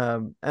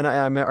I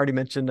already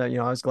mentioned I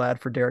was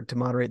glad for Derek to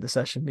moderate the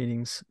session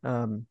meetings,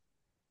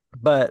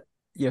 but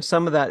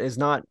some of that is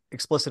not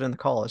explicit in the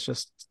call. It's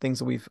just things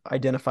that we've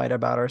identified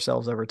about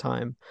ourselves over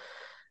time.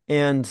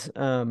 And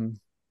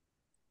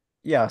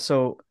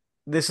so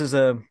this is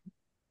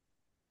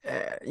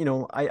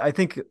I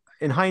think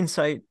in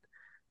hindsight,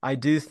 I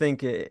do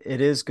think it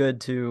is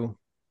good to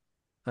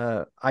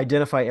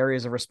identify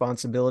areas of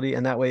responsibility,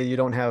 and that way you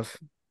don't have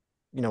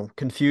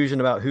confusion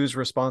about who's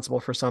responsible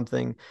for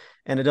something,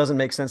 and it doesn't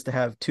make sense to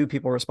have two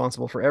people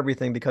responsible for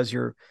everything, because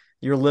you're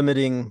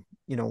limiting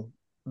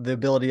the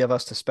ability of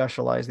us to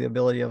specialize, the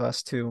ability of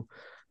us to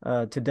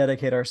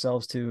dedicate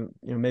ourselves to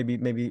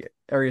maybe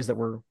areas that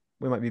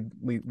we might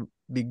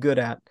be good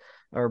at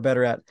or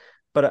better at.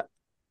 But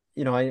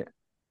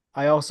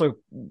I also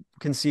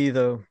can see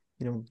the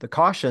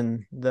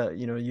caution that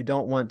you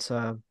don't want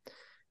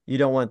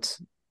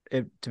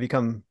it to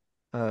become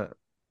a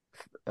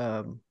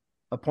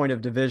point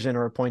of division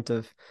or a point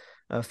of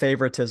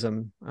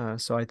favoritism.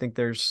 So I think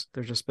there's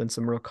just been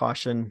some real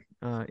caution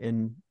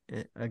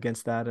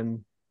against that,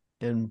 and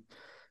in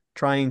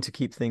trying to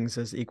keep things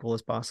as equal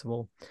as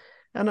possible.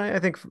 And I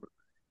think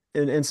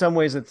in some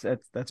ways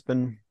that's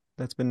been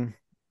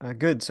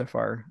good so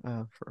far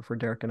for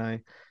Derek and I,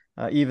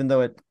 even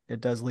though it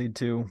does lead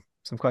to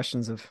some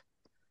questions of,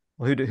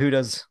 well, who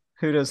does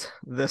this,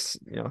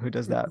 who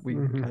does that? We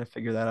kind of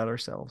figure that out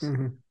ourselves.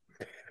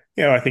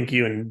 Yeah, I think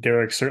you and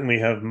Derek certainly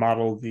have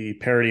modeled the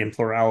parity and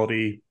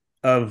plurality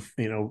of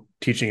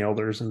teaching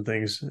elders and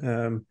things.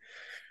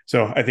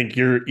 So I think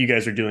you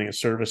guys are doing a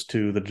service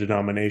to the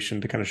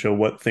denomination to kind of show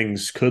what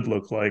things could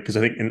look like, because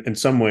I think in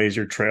some ways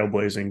you're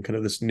trailblazing kind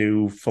of this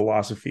new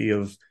philosophy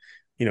of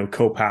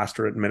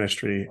co-pastorate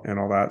ministry and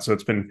all that. So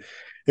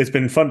it's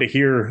been fun to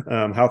hear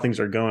how things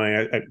are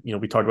going.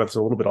 We talked about this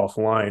a little bit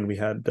offline. We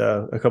had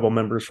a couple of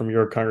members from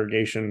your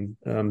congregation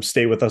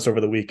stay with us over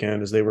the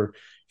weekend as they were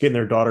getting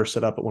their daughter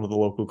set up at one of the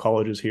local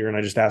colleges here, and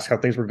I just asked how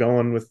things were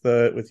going with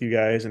you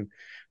guys, and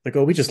like,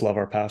 oh, we just love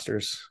our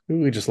pastors.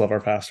 We just love our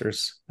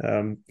pastors.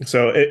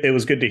 So it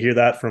was good to hear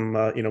that from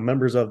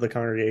members of the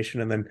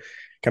congregation, and then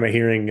kind of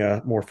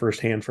hearing more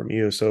firsthand from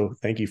you. So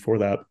thank you for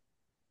that.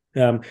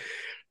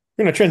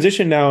 We're going to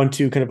transition now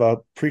into kind of a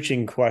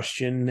preaching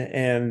question,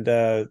 and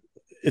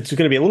it's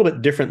going to be a little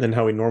bit different than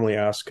how we normally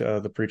ask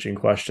the preaching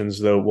questions,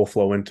 though we'll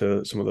flow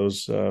into some of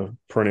those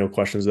perennial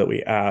questions that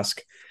we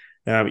ask.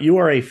 You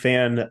are a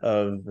fan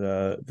of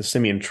the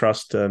Simeon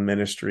Trust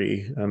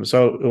ministry.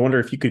 So I wonder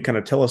if you could kind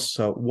of tell us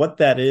what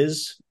that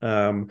is,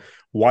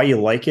 why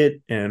you like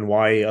it, and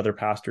why other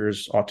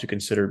pastors ought to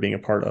consider being a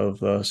part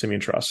of Simeon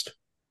Trust.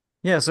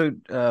 Yeah, so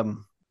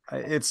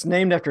it's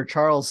named after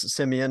Charles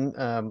Simeon.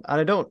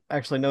 I don't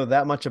actually know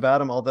that much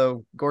about him,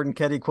 although Gordon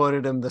Ketty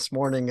quoted him this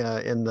morning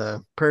in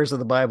the Prayers of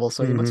the Bible.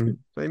 So he must be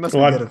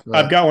good.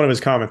 I've got one of his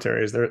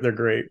commentaries. They're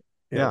great.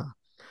 Yeah.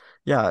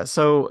 Yeah.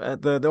 So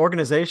the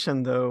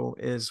organization, though,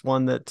 is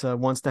one that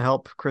wants to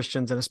help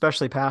Christians, and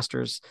especially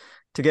pastors,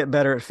 to get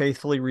better at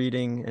faithfully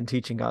reading and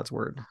teaching God's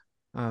word.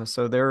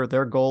 So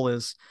their goal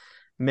is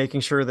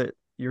making sure that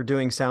you're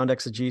doing sound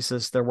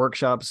exegesis. Their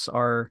workshops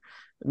are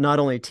not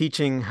only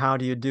teaching how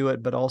do you do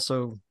it, but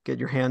also get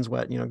your hands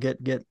wet.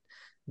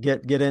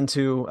 Get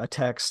into a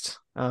text,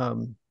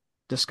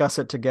 discuss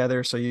it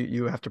together. So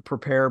you have to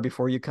prepare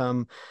before you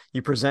come.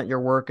 You present your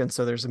work, and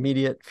so there's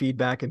immediate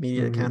feedback,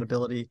 immediate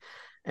accountability.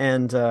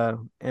 And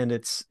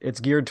it's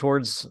geared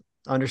towards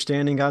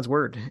understanding God's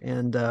word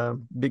and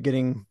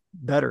getting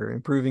better,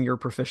 improving your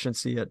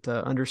proficiency at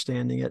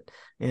understanding it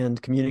and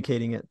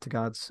communicating it to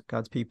God's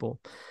people.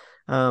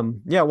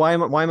 Why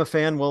I'm a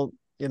fan? Well,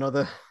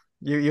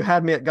 you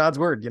had me at God's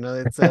word.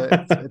 It's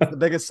the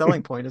biggest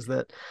selling point is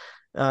that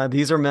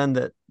these are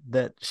men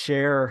that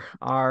share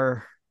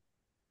our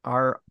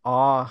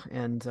awe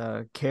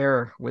and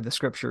care with the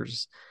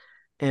scriptures.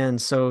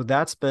 And so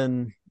that's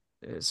been,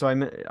 so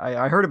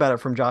I heard about it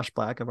from Josh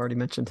Black. I've already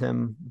mentioned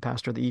him,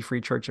 pastor of the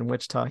E-Free Church in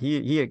Wichita.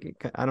 He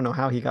I don't know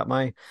how he got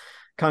my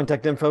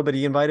contact info, but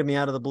he invited me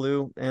out of the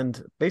blue,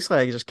 and basically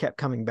I just kept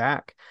coming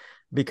back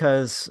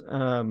because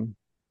the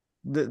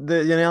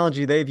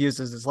analogy they've used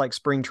is it's like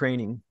spring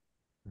training,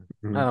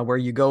 where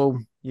you go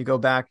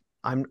back.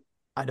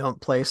 I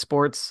don't play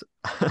sports.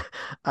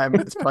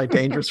 It's probably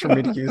dangerous for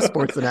me to use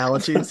sports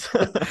analogies.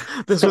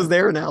 This was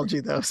their analogy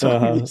though, so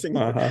I'm using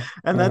it.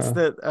 And that's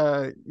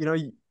that.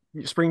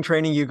 Spring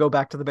training, you go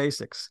back to the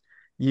basics.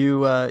 You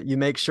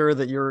make sure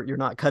that you're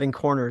not cutting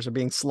corners or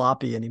being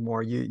sloppy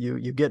anymore.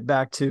 You get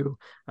back to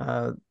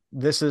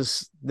this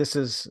is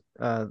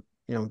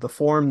the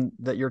form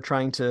that you're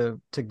trying to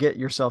get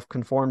yourself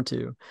conformed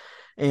to,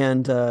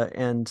 and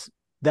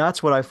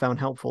that's what I found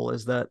helpful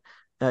is that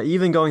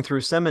even going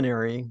through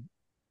seminary,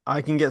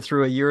 I can get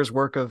through a year's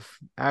work of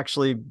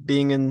actually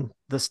being in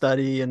the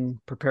study and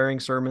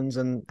preparing sermons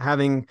and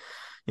having,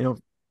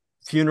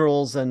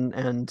 funerals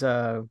and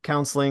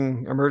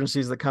counseling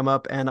emergencies that come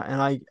up. And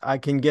I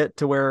can get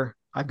to where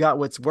I've got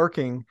what's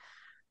working,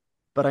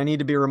 but I need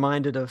to be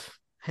reminded of,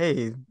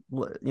 hey,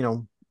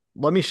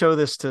 let me show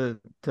this to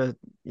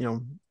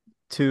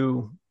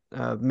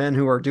men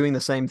who are doing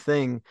the same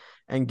thing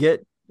and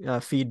get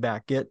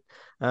feedback, get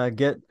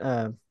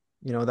that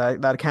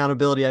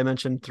accountability I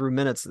mentioned through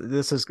minutes.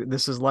 This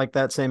is like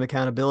that same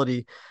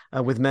accountability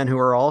with men who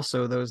are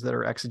also those that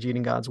are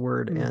exegeting God's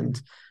word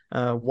and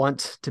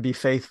want to be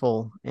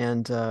faithful.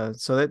 And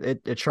so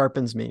that it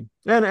sharpens me.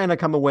 And I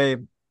come away,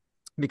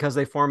 because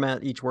they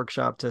format each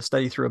workshop to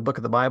study through a book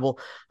of the Bible,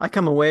 I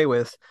come away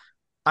with,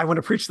 I want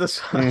to preach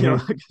this,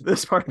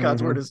 this part of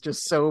God's word is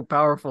just so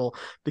powerful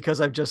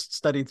because I've just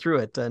studied through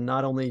it. And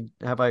not only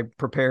have I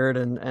prepared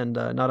and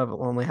not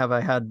only have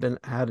I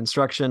had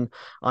instruction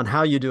on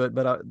how you do it,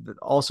 but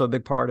also a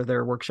big part of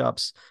their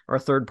workshops, or a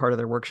third part of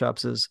their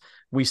workshops, is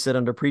we sit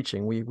under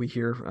preaching. We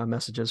hear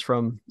messages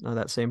from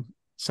that same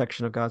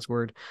section of God's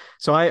word.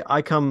 So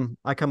I come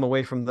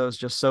away from those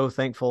just so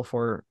thankful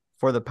for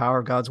the power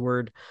of God's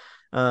word.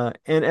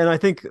 And I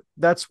think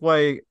that's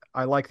why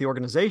I like the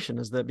organization,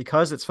 is that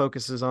because its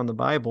focus is on the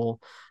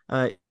Bible,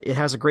 it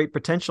has a great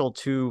potential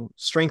to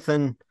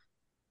strengthen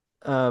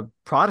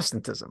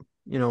Protestantism.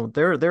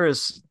 There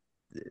is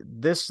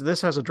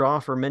this has a draw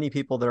for many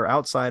people that are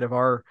outside of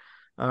our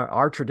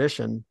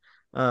tradition,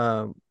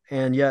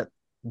 and yet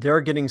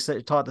they're getting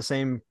taught the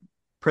same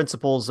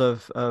principles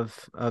of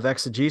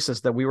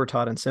exegesis that we were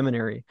taught in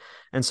seminary.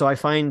 And so I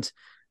find,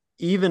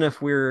 even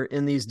if we're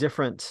in these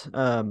different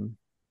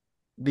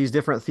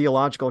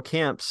theological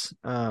camps,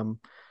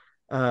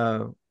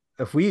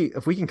 if we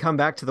can come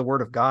back to the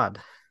Word of God,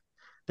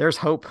 there's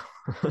hope.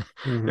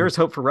 There's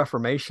hope for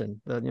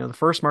reformation. The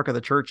first mark of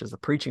the church is the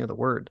preaching of the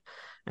Word,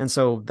 and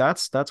so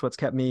that's what's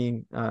kept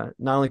me not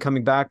only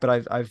coming back,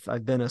 but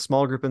I've been a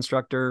small group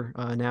instructor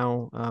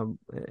now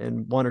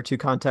in one or two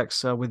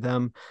contexts with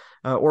them,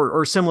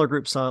 or similar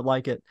groups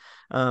like it,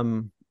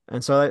 and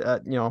so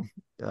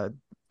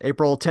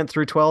April 10th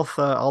through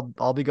 12th,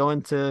 I'll be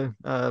going to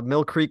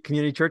Mill Creek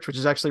Community Church, which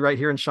is actually right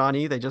here in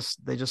Shawnee. They just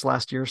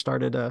last year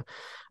started a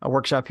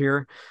workshop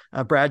here.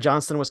 Brad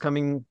Johnston was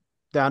coming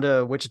down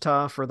to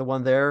Wichita for the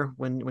one there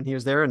when he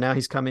was there, and now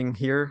he's coming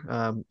here.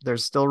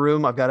 There's still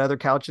room. I've got other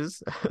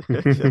couches.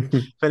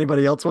 If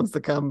anybody else wants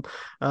to come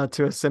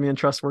to a Simeon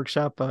Trust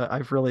workshop,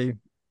 I really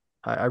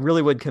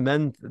would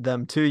commend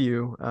them to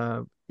you.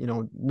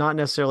 Not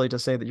necessarily to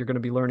say that you're going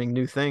to be learning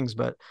new things,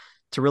 but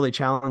to really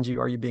challenge you.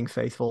 Are you being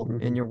faithful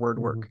in your word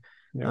work?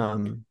 Yeah.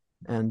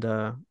 And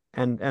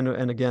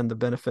again,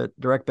 the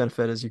direct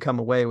benefit is you come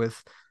away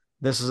with,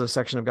 this is a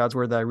section of God's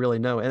word that I really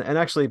know. And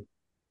actually,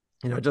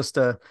 just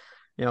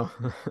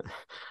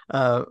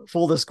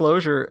full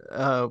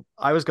disclosure,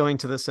 I was going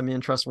to the Simeon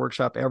Trust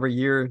workshop every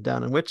year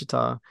down in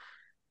Wichita,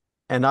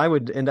 and I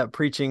would end up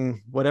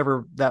preaching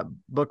whatever that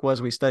book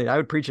was we studied. I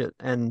would preach it,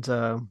 and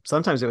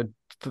sometimes it would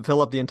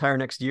fill up the entire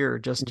next year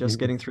just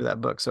getting through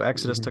that book. So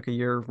Exodus took a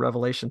year,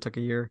 Revelation took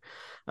a year,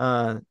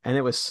 and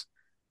it was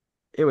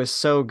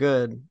so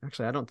good.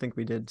 Actually, I don't think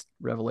we did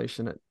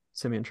Revelation at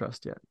Simeon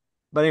Trust yet,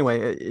 but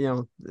anyway,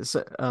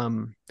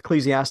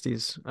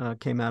 Ecclesiastes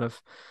came out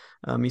of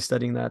me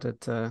studying that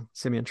at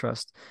Simeon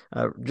Trust.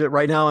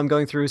 Right now, I'm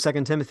going through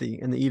 2 Timothy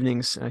in the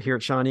evenings here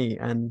at Shawnee,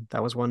 and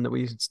that was one that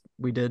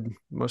we did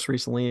most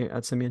recently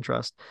at Simeon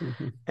Trust.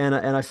 And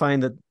I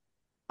find that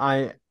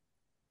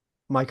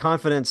my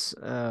confidence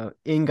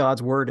in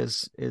God's word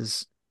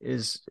is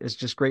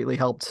just greatly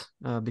helped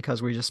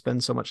because we just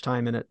spend so much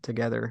time in it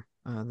together,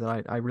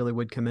 that I really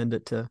would commend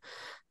it to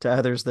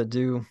others that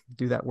do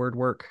that word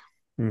work.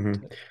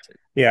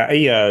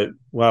 Yeah,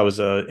 while I was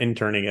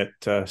interning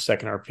at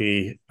Second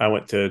RP, I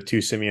went to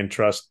 2 Simeon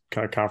Trust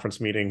kind of conference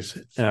meetings,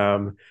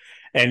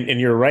 And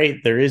you're right,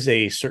 there is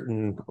a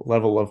certain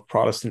level of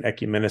Protestant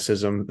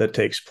ecumenicism that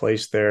takes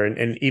place there,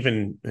 and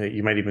even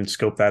you might even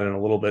scope that in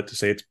a little bit to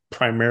say it's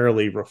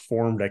primarily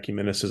Reformed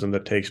ecumenicism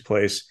that takes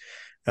place.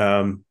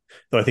 Though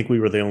I think we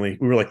were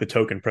like the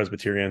token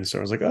Presbyterians. So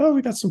I was like, oh,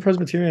 we got some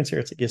Presbyterians here.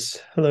 It's like, yes,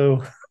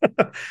 hello.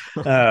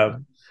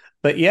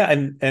 But yeah,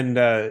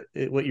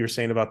 what you were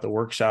saying about the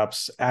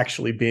workshops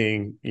actually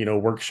being,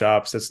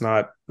 workshops, it's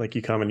not like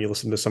you come and you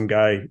listen to some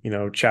guy,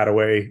 chat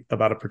away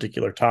about a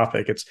particular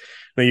topic. It's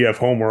you have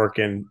homework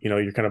and,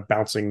 you're kind of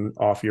bouncing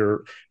off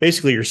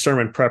basically your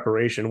sermon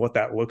preparation, what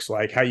that looks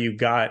like, how you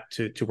got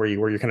to where you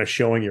were, you're kind of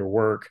showing your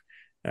work.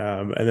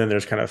 And then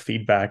there's kind of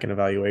feedback and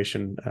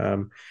evaluation,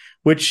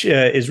 which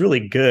is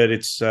really good.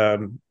 It's,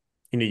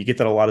 you get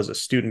that a lot as a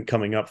student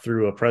coming up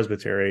through a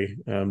presbytery,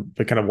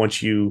 but kind of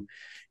once you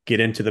get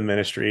into the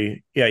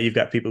ministry, yeah, you've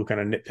got people who kind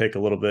of nitpick a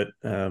little bit,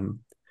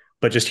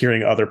 but just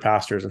hearing other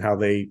pastors and how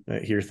they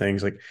hear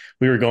things. Like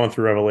we were going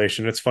through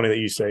Revelation. It's funny that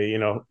you say,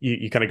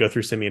 you kind of go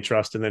through Simeon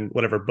Trust and then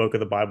whatever book of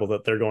the Bible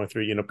that they're going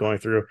through, you end up going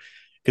through.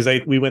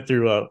 Because we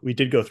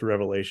did go through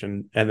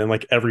Revelation, and then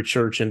like every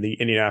church in the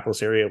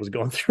Indianapolis area was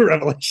going through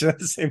Revelation at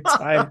the same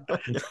time.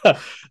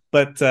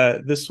 But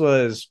this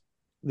was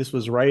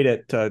right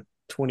at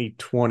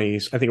 2020, I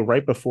think,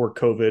 right before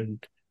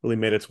COVID really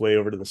made its way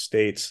over to the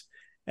States.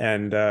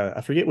 And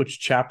I forget which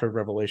chapter of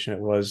Revelation it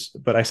was,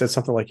 but I said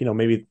something like,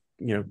 maybe,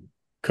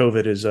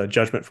 COVID is a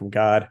judgment from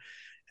God.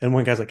 And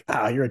one guy's like,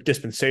 you're a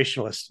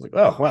dispensationalist. Like,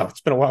 oh, wow,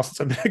 it's been a while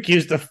since I've been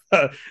accused of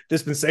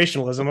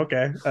dispensationalism.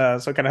 Okay. So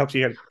it kind of helps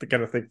you to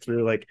kind of think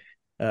through, like,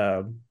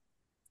 are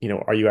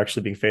you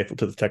actually being faithful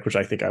to the text, which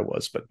I think I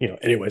was. But,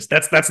 anyways,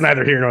 that's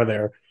neither here nor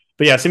there.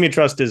 But yeah, Simeon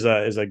Trust is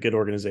a good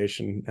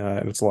organization,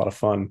 and it's a lot of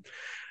fun.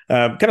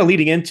 Kind of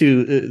leading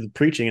into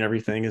preaching and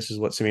everything, this is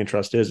what Simeon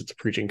Trust is. It's a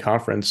preaching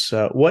conference.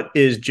 What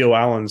is Joe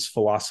Allyn's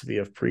philosophy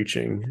of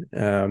preaching?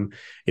 When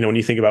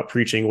you think about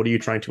preaching, what are you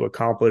trying to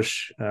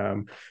accomplish?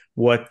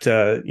 What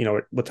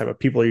type of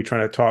people are you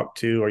trying to talk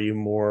to? Are you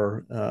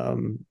more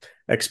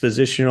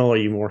expositional? Are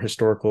you more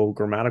historical,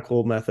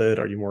 grammatical method?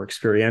 Are you more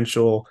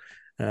experiential?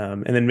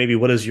 And then maybe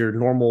what does your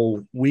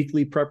normal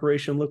weekly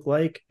preparation look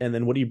like? And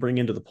then what do you bring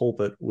into the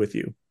pulpit with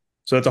you?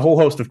 So it's a whole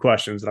host of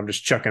questions that I'm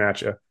just chucking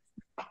at you.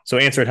 So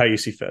answer it how you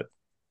see fit.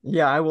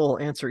 Yeah, I will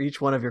answer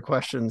each one of your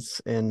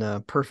questions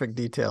in perfect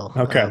detail.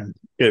 Okay,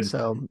 good.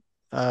 So,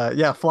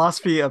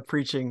 philosophy of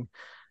preaching.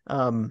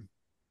 My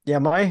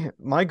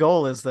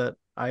goal is that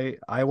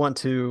I want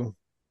to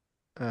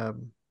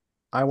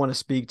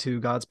speak to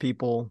God's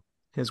people,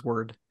 His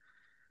word,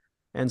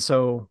 and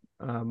so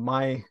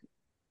my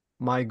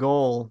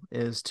goal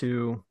is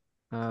to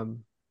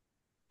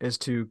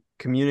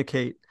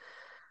communicate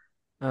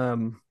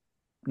not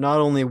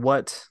only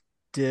what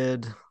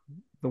did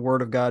the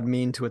word of God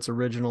mean to its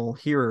original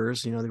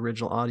hearers, the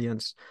original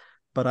audience,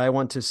 but I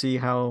want to see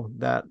how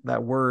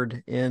that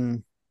word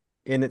in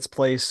its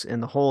place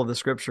in the whole of the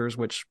scriptures,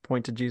 which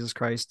point to Jesus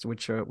Christ,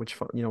 which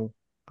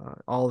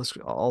all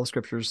the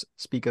scriptures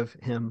speak of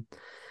Him.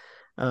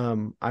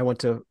 I want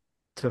to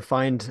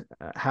find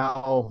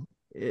how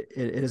it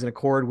is in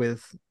accord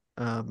with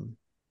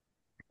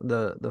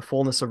the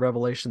fullness of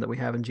revelation that we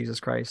have in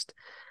Jesus Christ,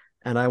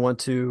 and I want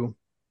to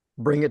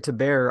bring it to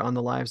bear on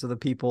the lives of the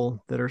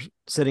people that are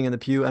sitting in the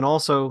pew, and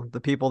also the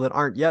people that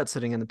aren't yet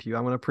sitting in the pew.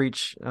 I want to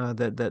preach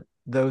that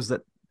those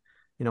that,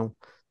 there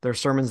are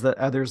sermons that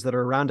others that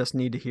are around us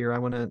need to hear. I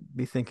want to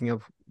be thinking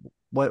of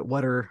what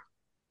will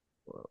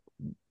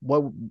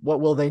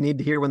they need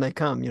to hear when they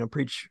come.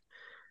 Preach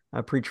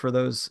for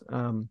those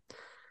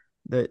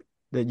that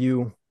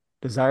you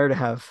desire to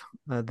have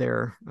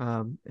there,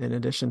 in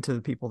addition to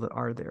the people that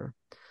are there.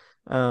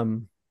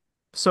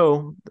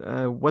 So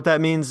what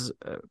that means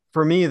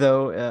for me,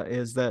 though,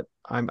 is that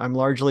I'm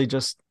largely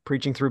just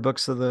preaching through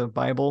books of the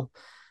Bible.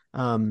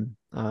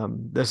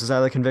 This is out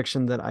of the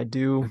conviction that I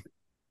do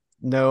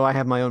know I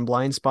have my own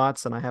blind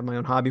spots and I have my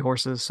own hobby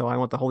horses. So I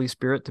want the Holy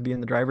Spirit to be in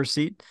the driver's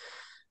seat.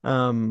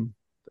 Don't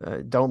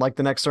like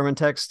the next sermon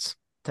text,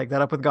 take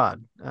that up with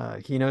God.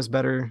 He knows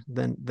better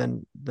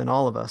than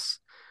all of us.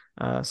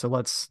 So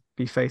let's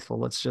be faithful.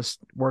 Let's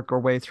just work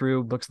our way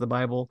through books of the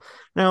Bible.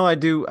 Now I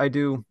do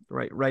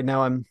right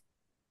now and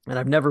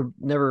I've never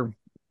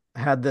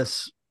had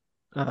this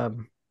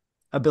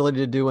ability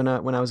to do when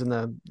I was in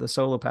the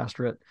solo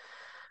pastorate,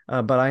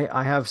 but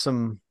I have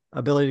some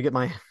ability to get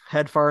my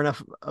head far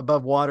enough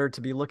above water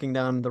to be looking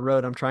down the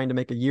road. I'm trying to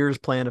make a year's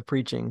plan of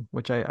preaching,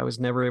 which I was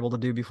never able to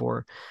do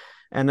before,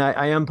 and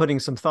I am putting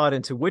some thought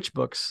into which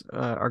books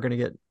are going to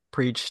get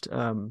preached,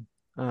 and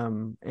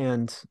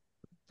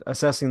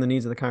assessing the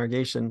needs of the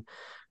congregation,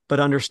 but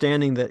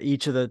understanding that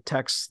each of the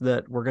texts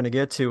that we're going to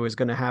get to is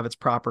going to have its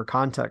proper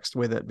context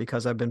with it,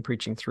 because I've been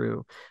preaching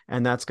through,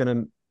 and that's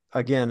going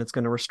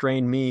to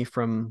restrain me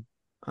from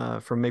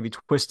maybe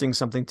twisting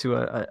something to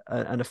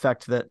an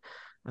effect that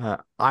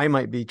I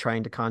might be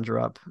trying to conjure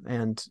up,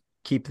 and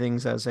keep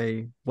things as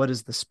what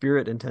does the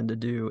Spirit intend to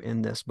do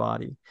in this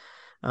body,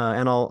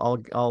 and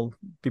I'll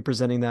be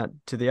presenting that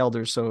to the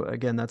elders. So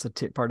again, that's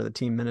part of the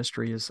team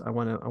ministry. Is I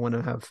want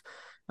to have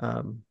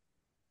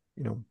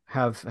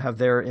have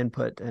their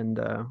input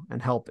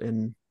and help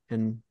in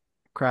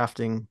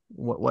crafting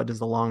what does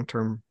the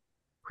long-term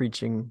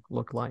preaching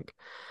look like.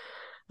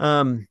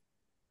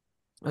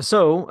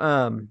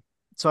 So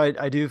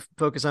I do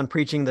focus on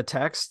preaching the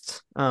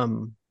text.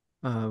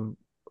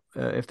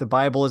 If the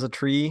Bible is a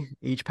tree,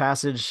 each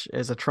passage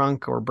is a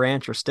trunk or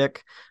branch or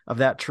stick of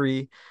that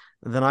tree,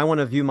 then I want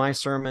to view my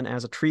sermon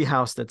as a tree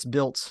house that's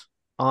built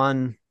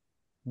on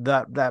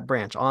that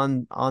branch,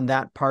 on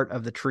that part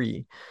of the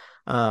tree.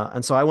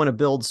 And so I want to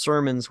build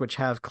sermons which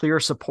have clear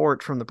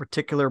support from the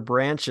particular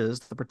branches,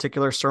 the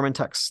particular sermon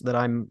texts that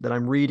I'm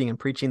reading and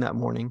preaching that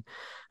morning,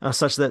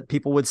 such that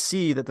people would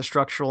see that the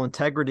structural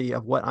integrity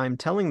of what I'm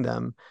telling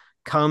them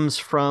comes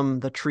from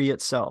the tree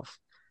itself.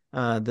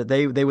 That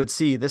they would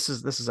see this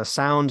is a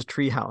sound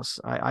tree house.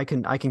 I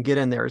can get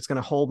in there. It's going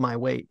to hold my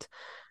weight.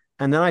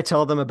 And then I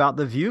tell them about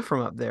the view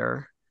from up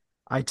there.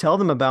 I tell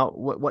them about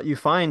what you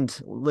find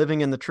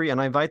living in the tree,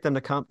 and I invite them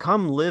to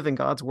come live in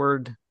God's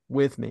word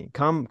with me.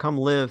 Come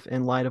live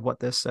in light of what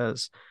this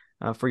says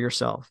for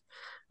yourself.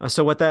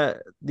 So what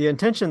the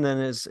intention then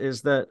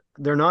is that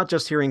they're not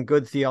just hearing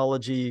good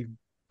theology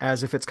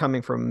as if it's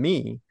coming from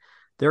me.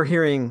 They're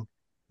hearing,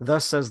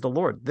 thus says the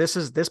Lord.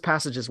 This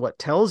passage is what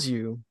tells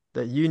you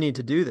that you need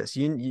to do this.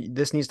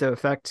 This needs to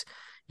affect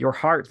your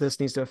heart. This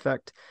needs to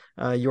affect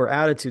your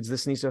attitudes.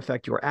 This needs to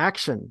affect your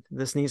action.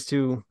 This needs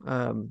to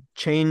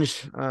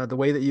change the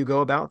way that you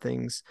go about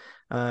things,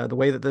 the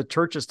way that the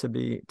church is to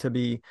be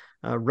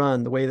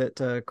run, the way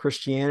that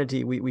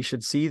Christianity we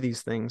should see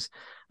these things.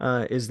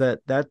 Is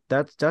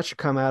that should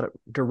come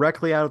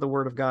directly out of the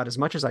Word of God as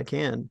much as I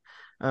can,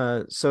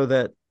 so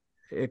that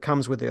it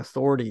comes with the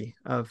authority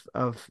of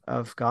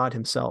God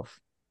Himself.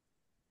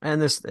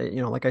 And this,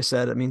 like I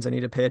said, it means I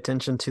need to pay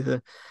attention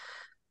to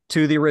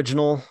the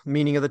original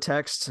meaning of the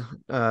text,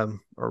 or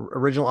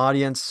original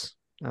audience,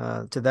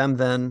 to them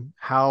then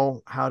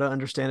how to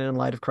understand it in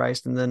light of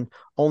Christ, and then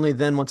only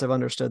then, once I've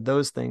understood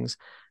those things,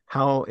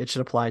 how it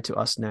should apply to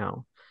us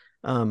now.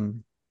 So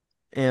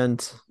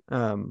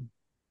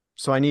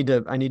I need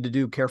to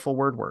do careful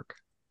word work.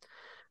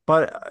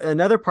 But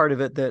another part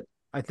of it that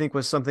I think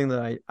was something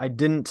that I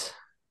don't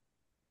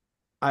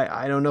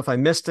know if I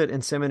missed it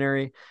in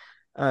seminary.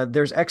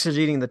 There's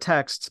exegeting the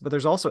texts, but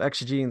there's also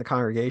exegeting the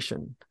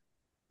congregation.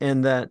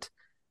 And that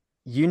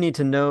you need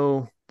to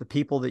know the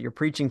people that you're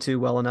preaching to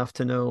well enough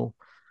to know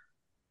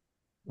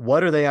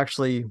what are they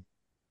actually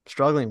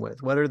struggling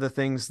with? What are the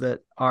things that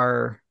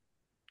are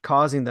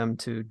causing them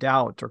to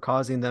doubt or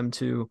causing them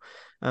to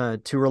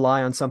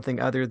rely on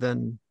something other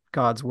than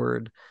God's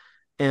word,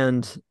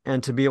 and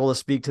to be able to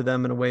speak to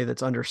them in a way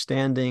that's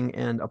understanding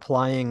and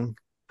applying,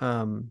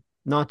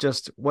 not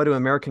just what do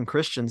American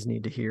Christians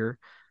need to hear,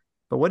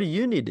 but what do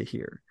you need to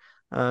hear?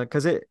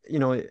 Because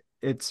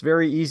it's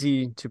very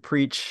easy to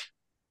preach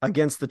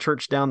against the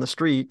church down the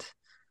street.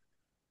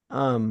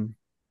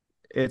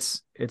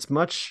 It's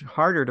much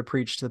harder to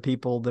preach to the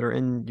people that are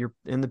in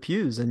the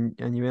pews and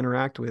you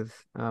interact with.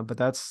 But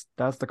that's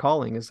the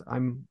calling. Is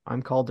I'm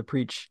called to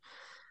preach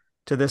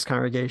to this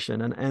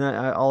congregation, and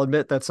I'll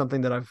admit that's something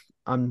that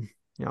I'm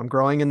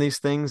growing in these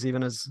things,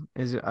 even as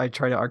I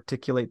try to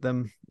articulate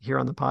them here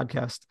on the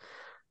podcast.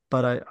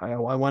 But I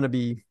want to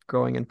be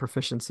growing in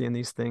proficiency in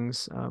these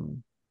things.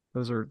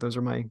 Those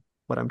are my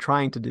what I'm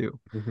trying to do.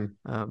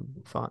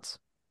 Thoughts.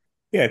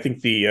 Yeah, I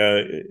think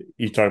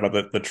you talk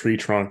about the tree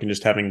trunk and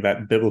just having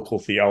that biblical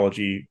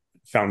theology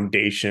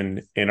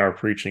foundation in our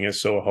preaching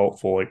is so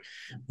helpful. Like,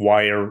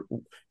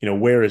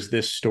 where is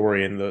this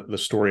story in the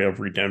story of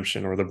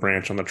redemption, or the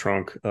branch on the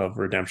trunk of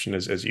redemption,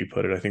 as you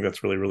put it? I think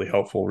that's really, really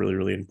helpful, really,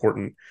 really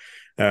important.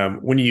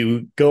 When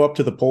you go up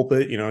to the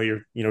pulpit,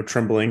 you're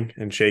trembling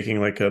and shaking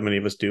like many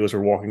of us do as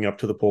we're walking up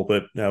to the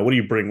pulpit. What do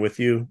you bring with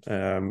you?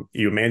 Are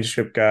you a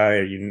manuscript guy?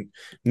 Are you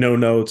no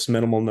notes,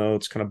 minimal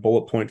notes, kind of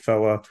bullet point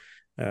fella?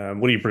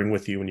 What do you bring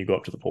with you when you go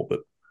up to the pulpit?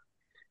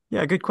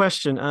 Yeah, good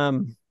question.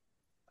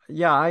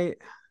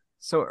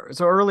 So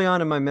early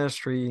on in my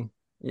ministry,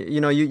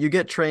 you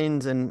get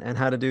trained in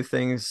how to do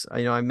things.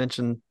 I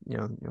mentioned,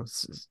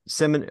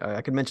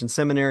 I could mention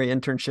seminary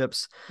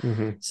internships,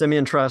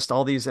 Simeon Trust,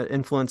 all these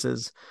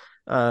influences.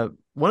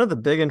 One of the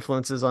big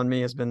influences on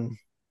me has been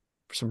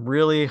some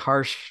really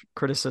harsh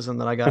criticism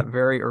that I got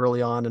very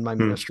early on in my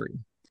ministry.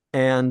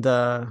 And,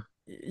 I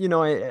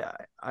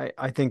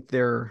think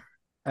they're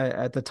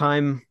at the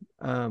time,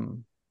 I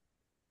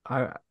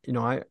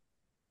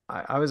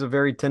was a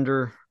very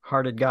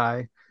tender-hearted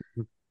guy.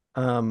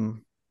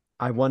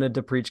 I wanted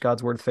to preach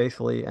God's word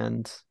faithfully,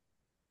 and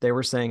they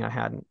were saying I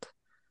hadn't.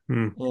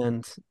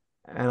 And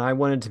I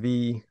wanted to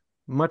be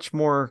much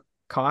more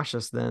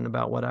cautious then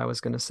about what I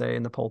was going to say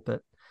in the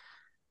pulpit.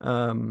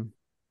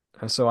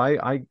 So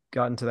I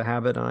got into the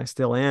habit, and I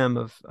still am,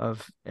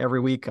 of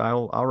every week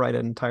I'll write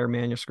an entire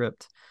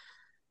manuscript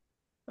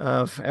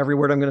of every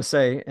word I'm going to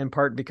say, in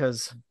part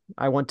because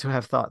I want to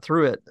have thought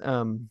through it.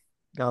 Got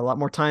a lot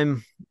more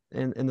time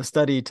in the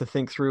study to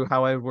think through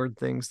how I word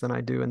things than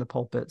I do in the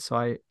pulpit. So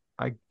I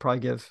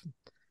probably give,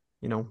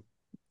 2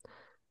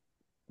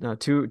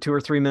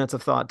 or 3 minutes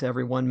of thought to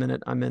every 1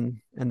 minute I'm in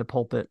the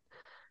pulpit.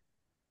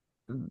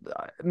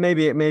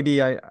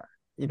 maybe I,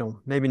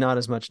 maybe not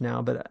as much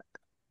now, but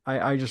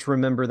I just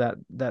remember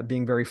that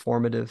being very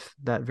formative,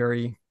 that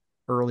very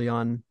early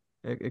on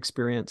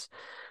experience,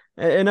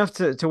 enough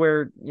to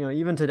where,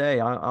 even today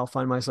I'll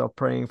find myself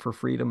praying for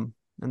freedom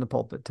in the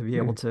pulpit, to be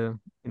able to,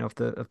 if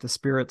the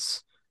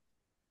Spirit's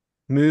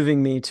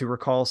moving me to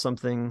recall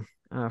something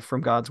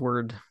from God's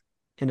word,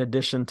 in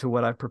addition to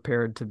what I've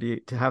prepared,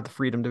 to have the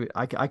freedom to,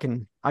 I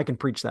can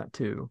preach that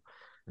too.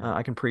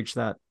 I can preach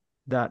that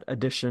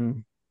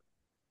addition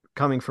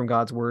coming from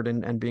God's word,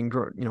 and being,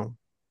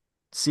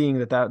 seeing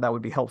that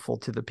would be helpful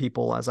to the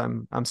people as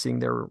I'm seeing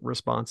their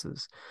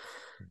responses.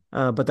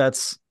 But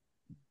that's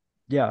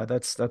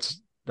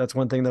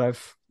one thing that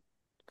I've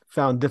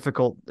found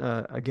difficult,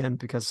 again,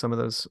 because some of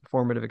those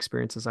formative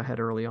experiences I had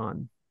early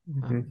on.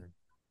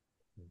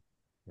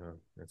 Oh,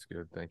 that's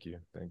good. Thank you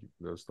for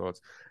those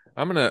thoughts.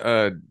 I'm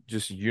gonna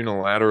just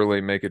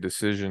unilaterally make a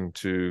decision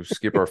to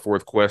skip our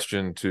fourth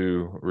question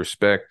to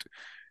respect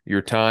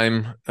your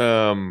time.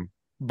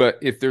 But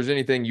if there's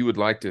anything you would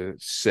like to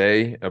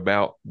say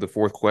about the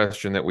fourth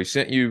question that we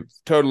sent you,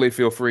 totally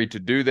feel free to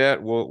do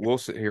that. We'll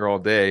sit here all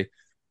day.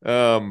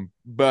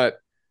 But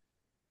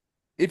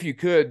if you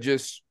could,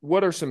 just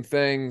what are some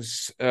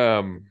things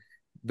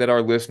that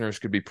our listeners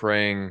could be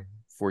praying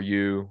for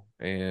you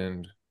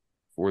and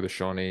for the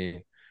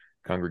Shawnee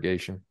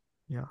congregation?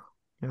 Yeah.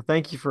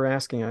 Thank you for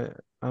asking.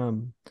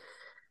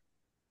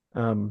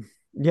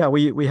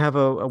 We have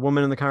a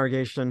woman in the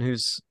congregation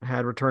who's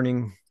had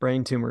returning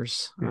brain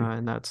tumors,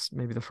 and that's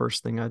maybe the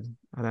first thing I'd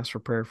ask for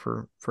prayer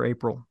for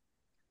April.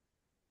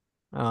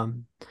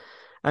 And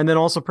then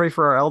also pray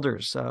for our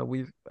elders.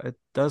 It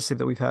does seem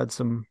that we've had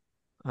some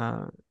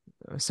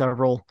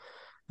several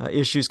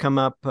issues come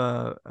up.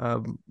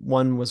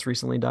 One was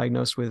recently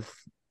diagnosed with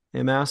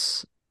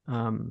MS.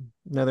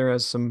 Another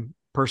has some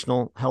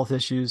personal health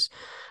issues.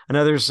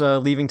 Another's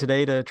leaving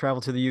today to travel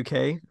to the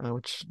UK,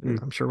 which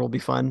I'm sure will be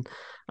fun.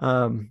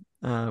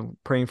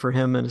 Praying for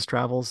him and his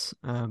travels.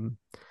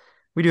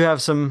 We do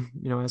have some,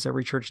 as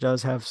every church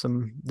does, have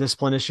some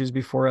discipline issues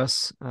before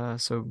us.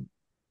 So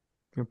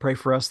pray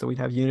for us that we'd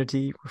have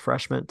unity,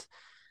 refreshment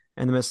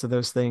in the midst of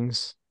those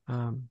things.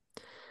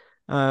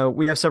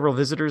 We have several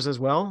visitors as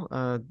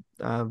well.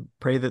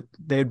 Pray that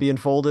they would be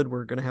enfolded.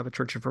 We're going to have a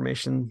church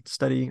information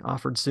study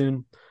offered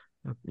soon.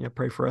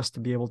 Pray for us to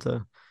be able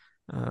to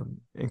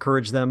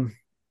encourage them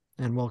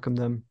and welcome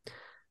them,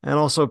 and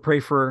also pray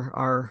for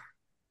our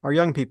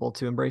young people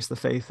to embrace the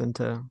faith and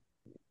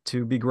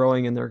to be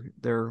growing in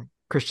their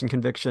Christian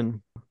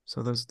conviction.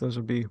 So those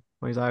would be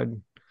ways I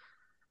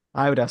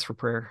would ask for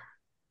prayer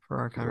for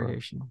our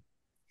congregation.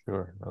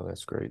 Sure. Oh,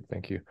 that's great.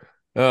 Thank you.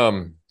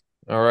 All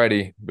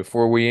righty.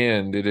 Before we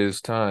end, it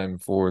is time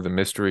for the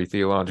mystery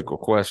theological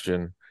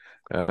question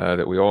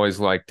that we always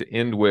like to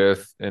end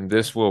with, and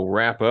this will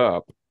wrap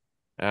up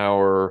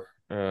our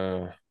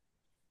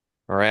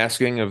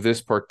asking of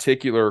this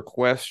particular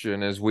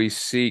question as we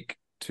seek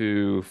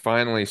to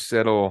finally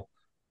settle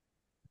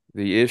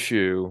the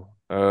issue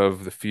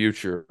of the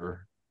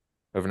future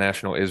of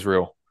national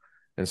Israel.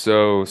 And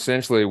so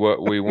essentially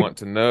what we want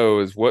to know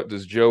is, what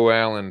does Joe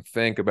Allyn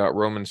think about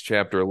Romans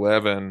chapter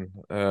 11?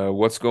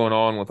 What's going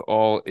on with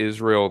all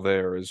Israel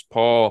there? Is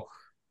Paul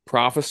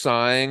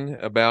prophesying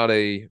about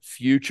a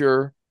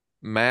future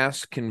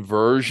mass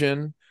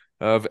conversion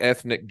of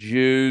ethnic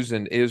Jews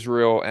and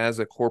Israel as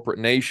a corporate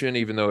nation,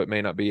 even though it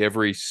may not be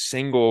every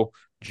single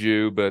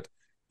Jew? But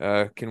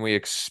can we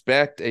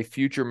expect a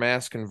future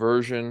mass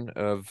conversion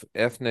of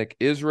ethnic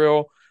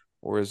Israel?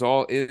 Or is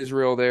all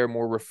Israel there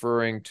more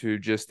referring to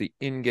just the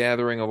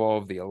ingathering of all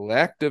of the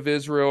elect of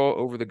Israel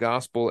over the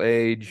gospel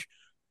age?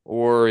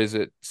 Or is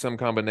it some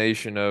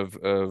combination of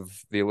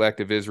the elect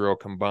of Israel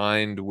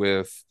combined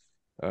with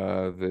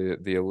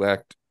the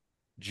elect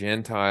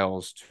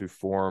Gentiles to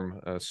form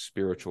a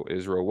spiritual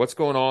Israel? What's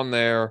going on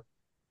there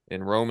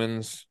in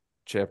Romans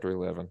chapter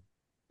 11?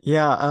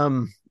 Yeah,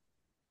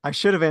 I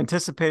should have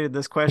anticipated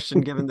this question,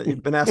 given that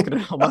you've been asking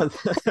it all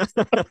month.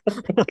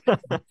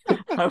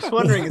 I was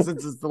wondering,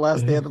 since it's the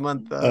last day of the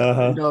month,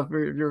 if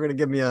you're going to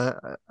give me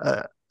a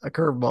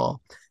curveball.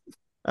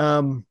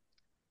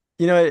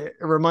 It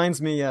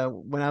reminds me,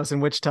 when I was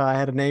in Wichita, I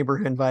had a neighbor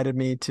who invited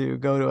me to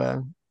go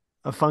to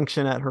a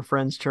function at her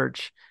friend's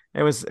church.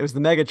 It was the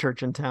mega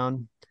church in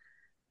town,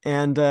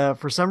 and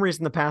for some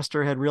reason, the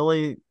pastor had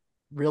really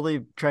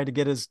tried to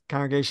get his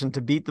congregation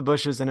to beat the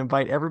bushes and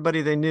invite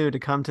everybody they knew to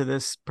come to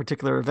this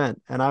particular event.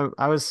 And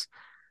I was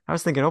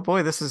thinking, oh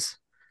boy, this is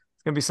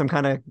going to be some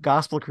kind of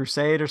gospel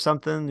crusade or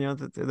something.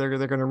 They're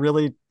going to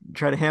really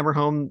try to hammer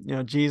home,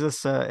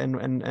 Jesus,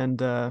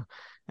 and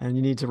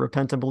you need to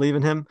repent and believe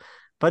in him.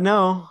 But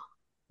no,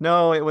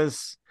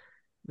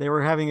 they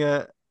were having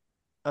a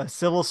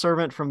civil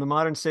servant from the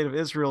modern state of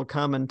Israel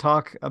come and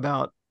talk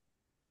about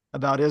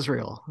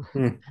Israel.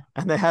 And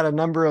they had a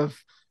number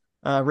of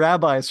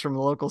rabbis from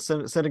the local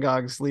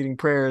synagogues leading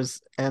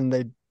prayers, and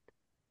they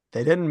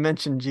didn't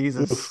mention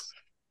Jesus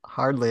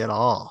hardly at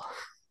all.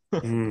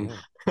 I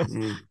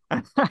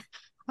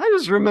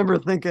just remember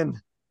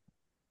thinking,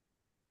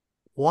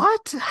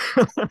 What?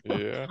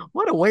 Yeah.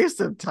 What a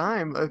waste of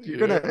time. If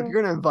you're Yeah.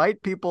 gonna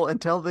invite people and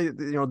tell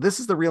this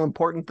is the real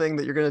important thing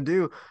that you're gonna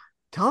do,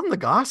 tell them the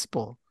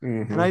gospel.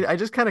 And Mm-hmm. I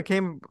just kind of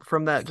came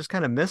from that, just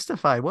kind of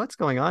mystified. What's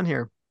going on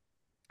here?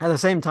 At the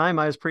same time,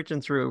 I was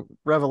preaching through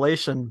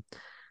Revelation,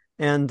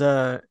 and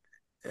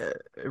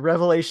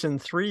Revelation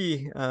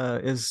 3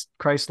 is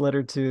Christ's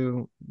letter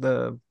to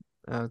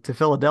to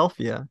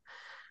Philadelphia,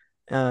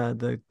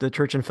 the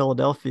church in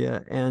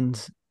Philadelphia.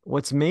 And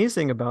what's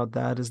amazing about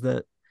that is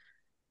that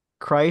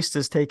Christ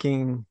is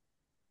taking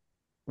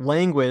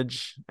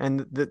language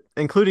and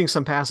including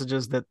some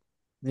passages that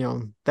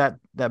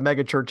that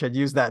mega church had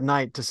used that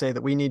night to say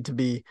that we need to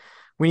be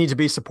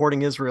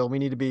supporting Israel. We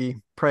need to be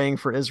praying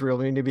for Israel.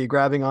 We need to be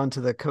grabbing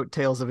onto the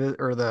coattails of it,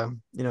 or the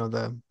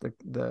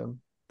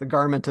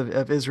garment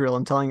of Israel,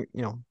 and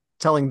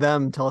telling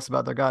them, tell us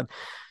about their God.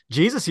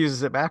 Jesus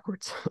uses it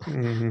backwards,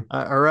 Mm-hmm.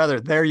 or rather,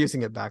 they're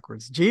using it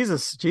backwards.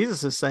 Jesus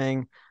is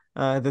saying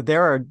that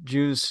there are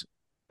Jews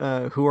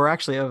who are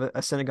actually of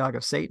a synagogue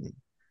of Satan.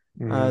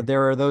 Mm-hmm.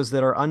 There are those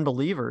that are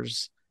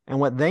unbelievers, and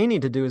what they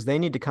need to do is they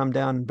need to come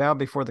down and bow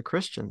before the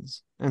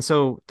Christians. And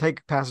so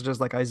take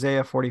passages like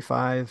Isaiah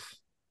 45,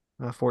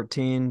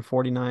 14,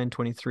 49,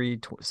 23,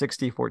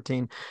 60,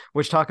 14,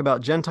 which talk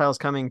about Gentiles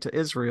coming to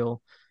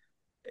Israel.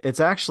 It's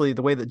actually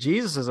the way that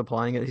Jesus is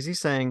applying it. He's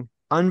saying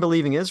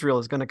unbelieving Israel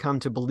is going to come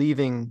to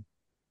believing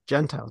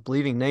Gentiles,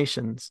 believing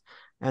nations,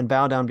 and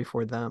bow down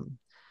before them.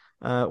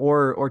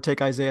 Or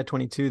take Isaiah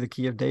 22, the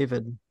key of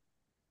David.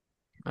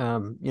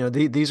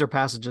 These are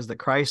passages that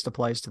Christ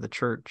applies to the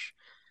church.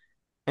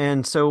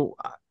 And so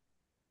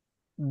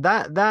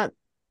that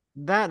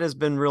has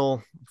been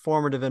real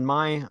formative in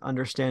my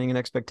understanding and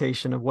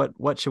expectation of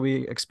what should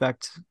we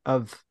expect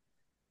of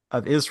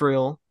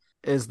Israel,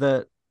 is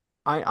that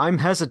I'm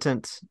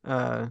hesitant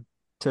to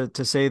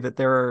say that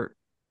there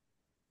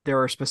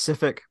are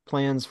specific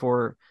plans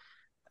for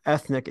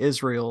ethnic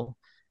Israel,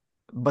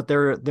 but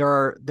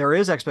there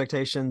is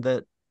expectation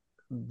that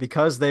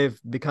because they've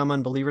become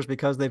unbelievers,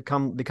 because they've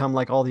become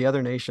like all the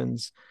other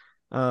nations,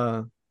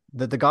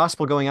 that the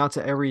gospel going out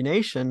to every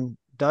nation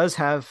does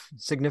have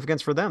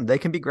significance for them. They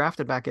can be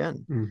grafted back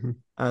in.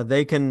 Mm-hmm.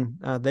 They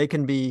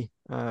can be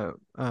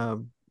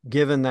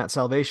given that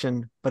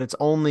salvation, but it's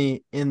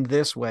only in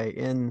this way,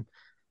 in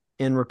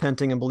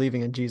repenting and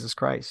believing in Jesus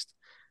Christ.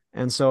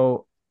 And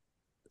so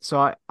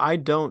I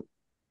don't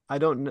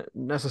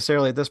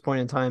necessarily at this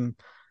point in time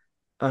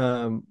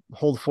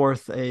hold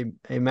forth a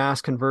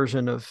mass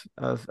conversion of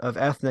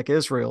ethnic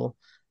Israel.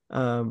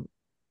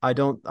 I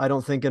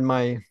don't think in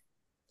my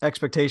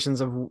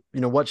expectations of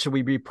what should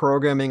we be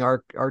programming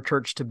our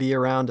church to be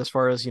around, as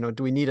far as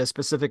do we need a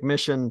specific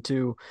mission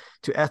to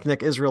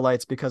ethnic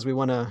Israelites because we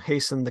want to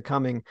hasten the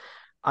coming.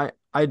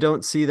 I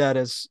don't see that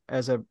as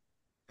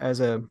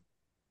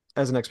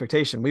an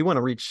expectation. We want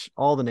to reach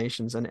all the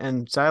nations,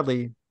 and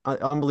sadly,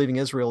 unbelieving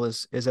Israel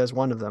is as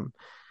one of them.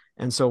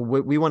 And so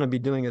what we want to be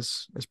doing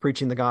is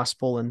preaching the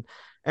gospel, and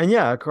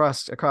yeah,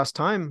 across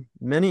time,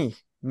 many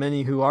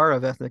who are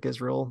of ethnic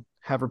Israel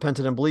have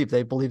repented and believed.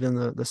 They believed in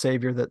the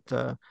Savior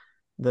that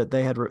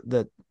they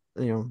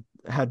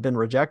had been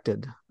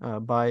rejected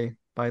by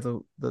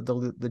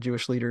the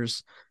Jewish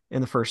leaders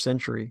in the first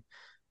century,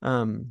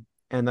 and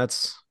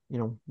that's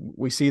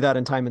we see that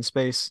in time and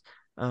space.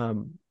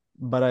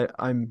 But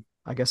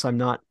I guess I'm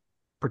not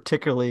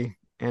particularly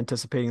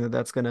anticipating that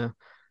that's going to,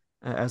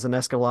 as an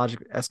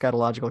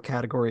eschatological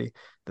category,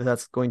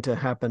 that's going to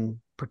happen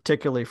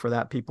particularly for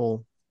that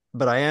people.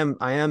 But I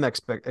am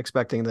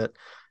expecting that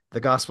the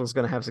gospel is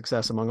going to have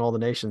success among all the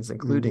nations,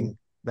 including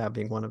that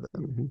being one of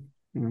them.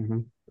 Mm-hmm. Mm-hmm.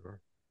 All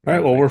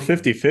right. Well, we're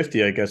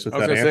 50-50, I guess, with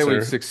that answer. I was going to say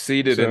we've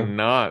succeeded in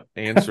not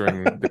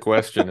answering the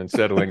question and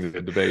settling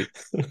the debate.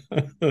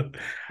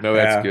 No,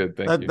 that's good.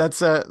 Thank you.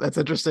 That's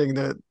interesting.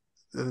 That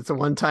it's the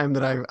one time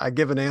that I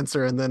give an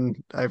answer and then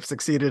I've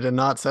succeeded in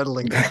not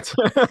settling that.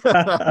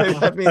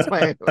 That means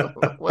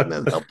wasn't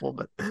as helpful,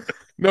 but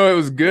no, it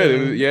was good.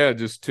 It was,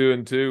 just 2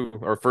 and 2.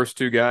 Our first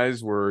 2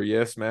 guys were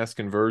yes, mass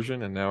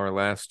conversion, and now our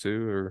last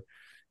 2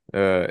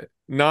 are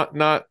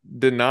not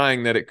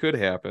denying that it could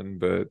happen,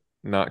 but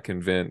not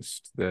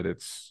convinced that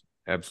it's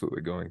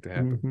absolutely going to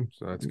happen. Mm-hmm.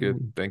 So that's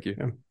good. Thank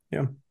you.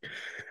 Yeah.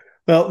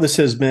 Well, this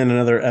has been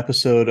another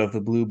episode of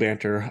the Blue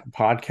Banter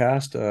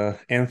podcast,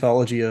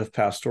 anthology of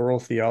pastoral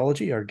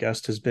theology. Our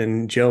guest has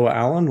been Joe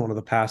Allyn, one of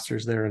the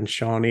pastors there in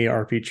Shawnee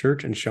RP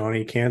Church in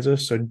Shawnee,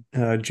 Kansas. So,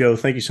 Joe,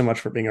 thank you so much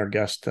for being our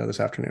guest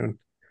this afternoon.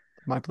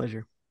 My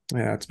pleasure.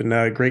 Yeah, it's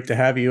been great to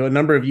have you. A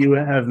number of you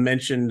have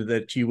mentioned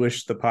that you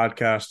wish the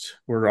podcast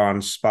were on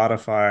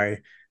Spotify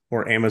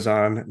or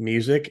Amazon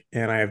Music,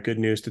 and I have good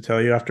news to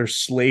tell you. After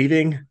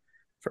slaving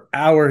for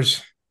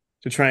hours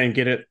to try and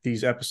get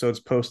these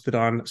episodes posted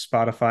on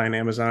Spotify and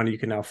Amazon, you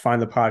can now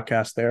find the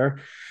podcast there.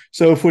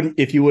 So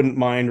if you wouldn't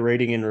mind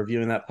rating and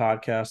reviewing that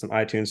podcast on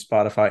iTunes,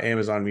 Spotify,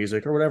 Amazon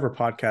Music, or whatever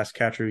podcast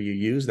catcher you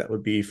use, that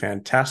would be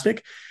fantastic.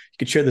 You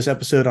could share this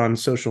episode on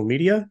social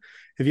media.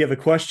 If you have a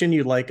question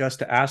you'd like us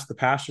to ask the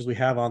pastors we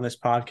have on this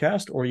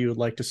podcast, or you would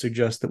like to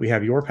suggest that we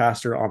have your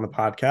pastor on the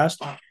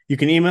podcast, you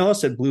can email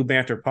us at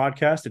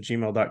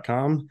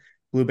bluebanterpodcast@gmail.com,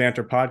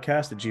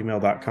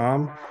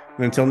 bluebanterpodcast@gmail.com.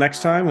 And until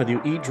next time, whether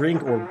you eat,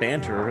 drink, or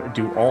banter,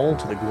 do all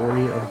to the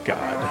glory of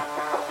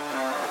God.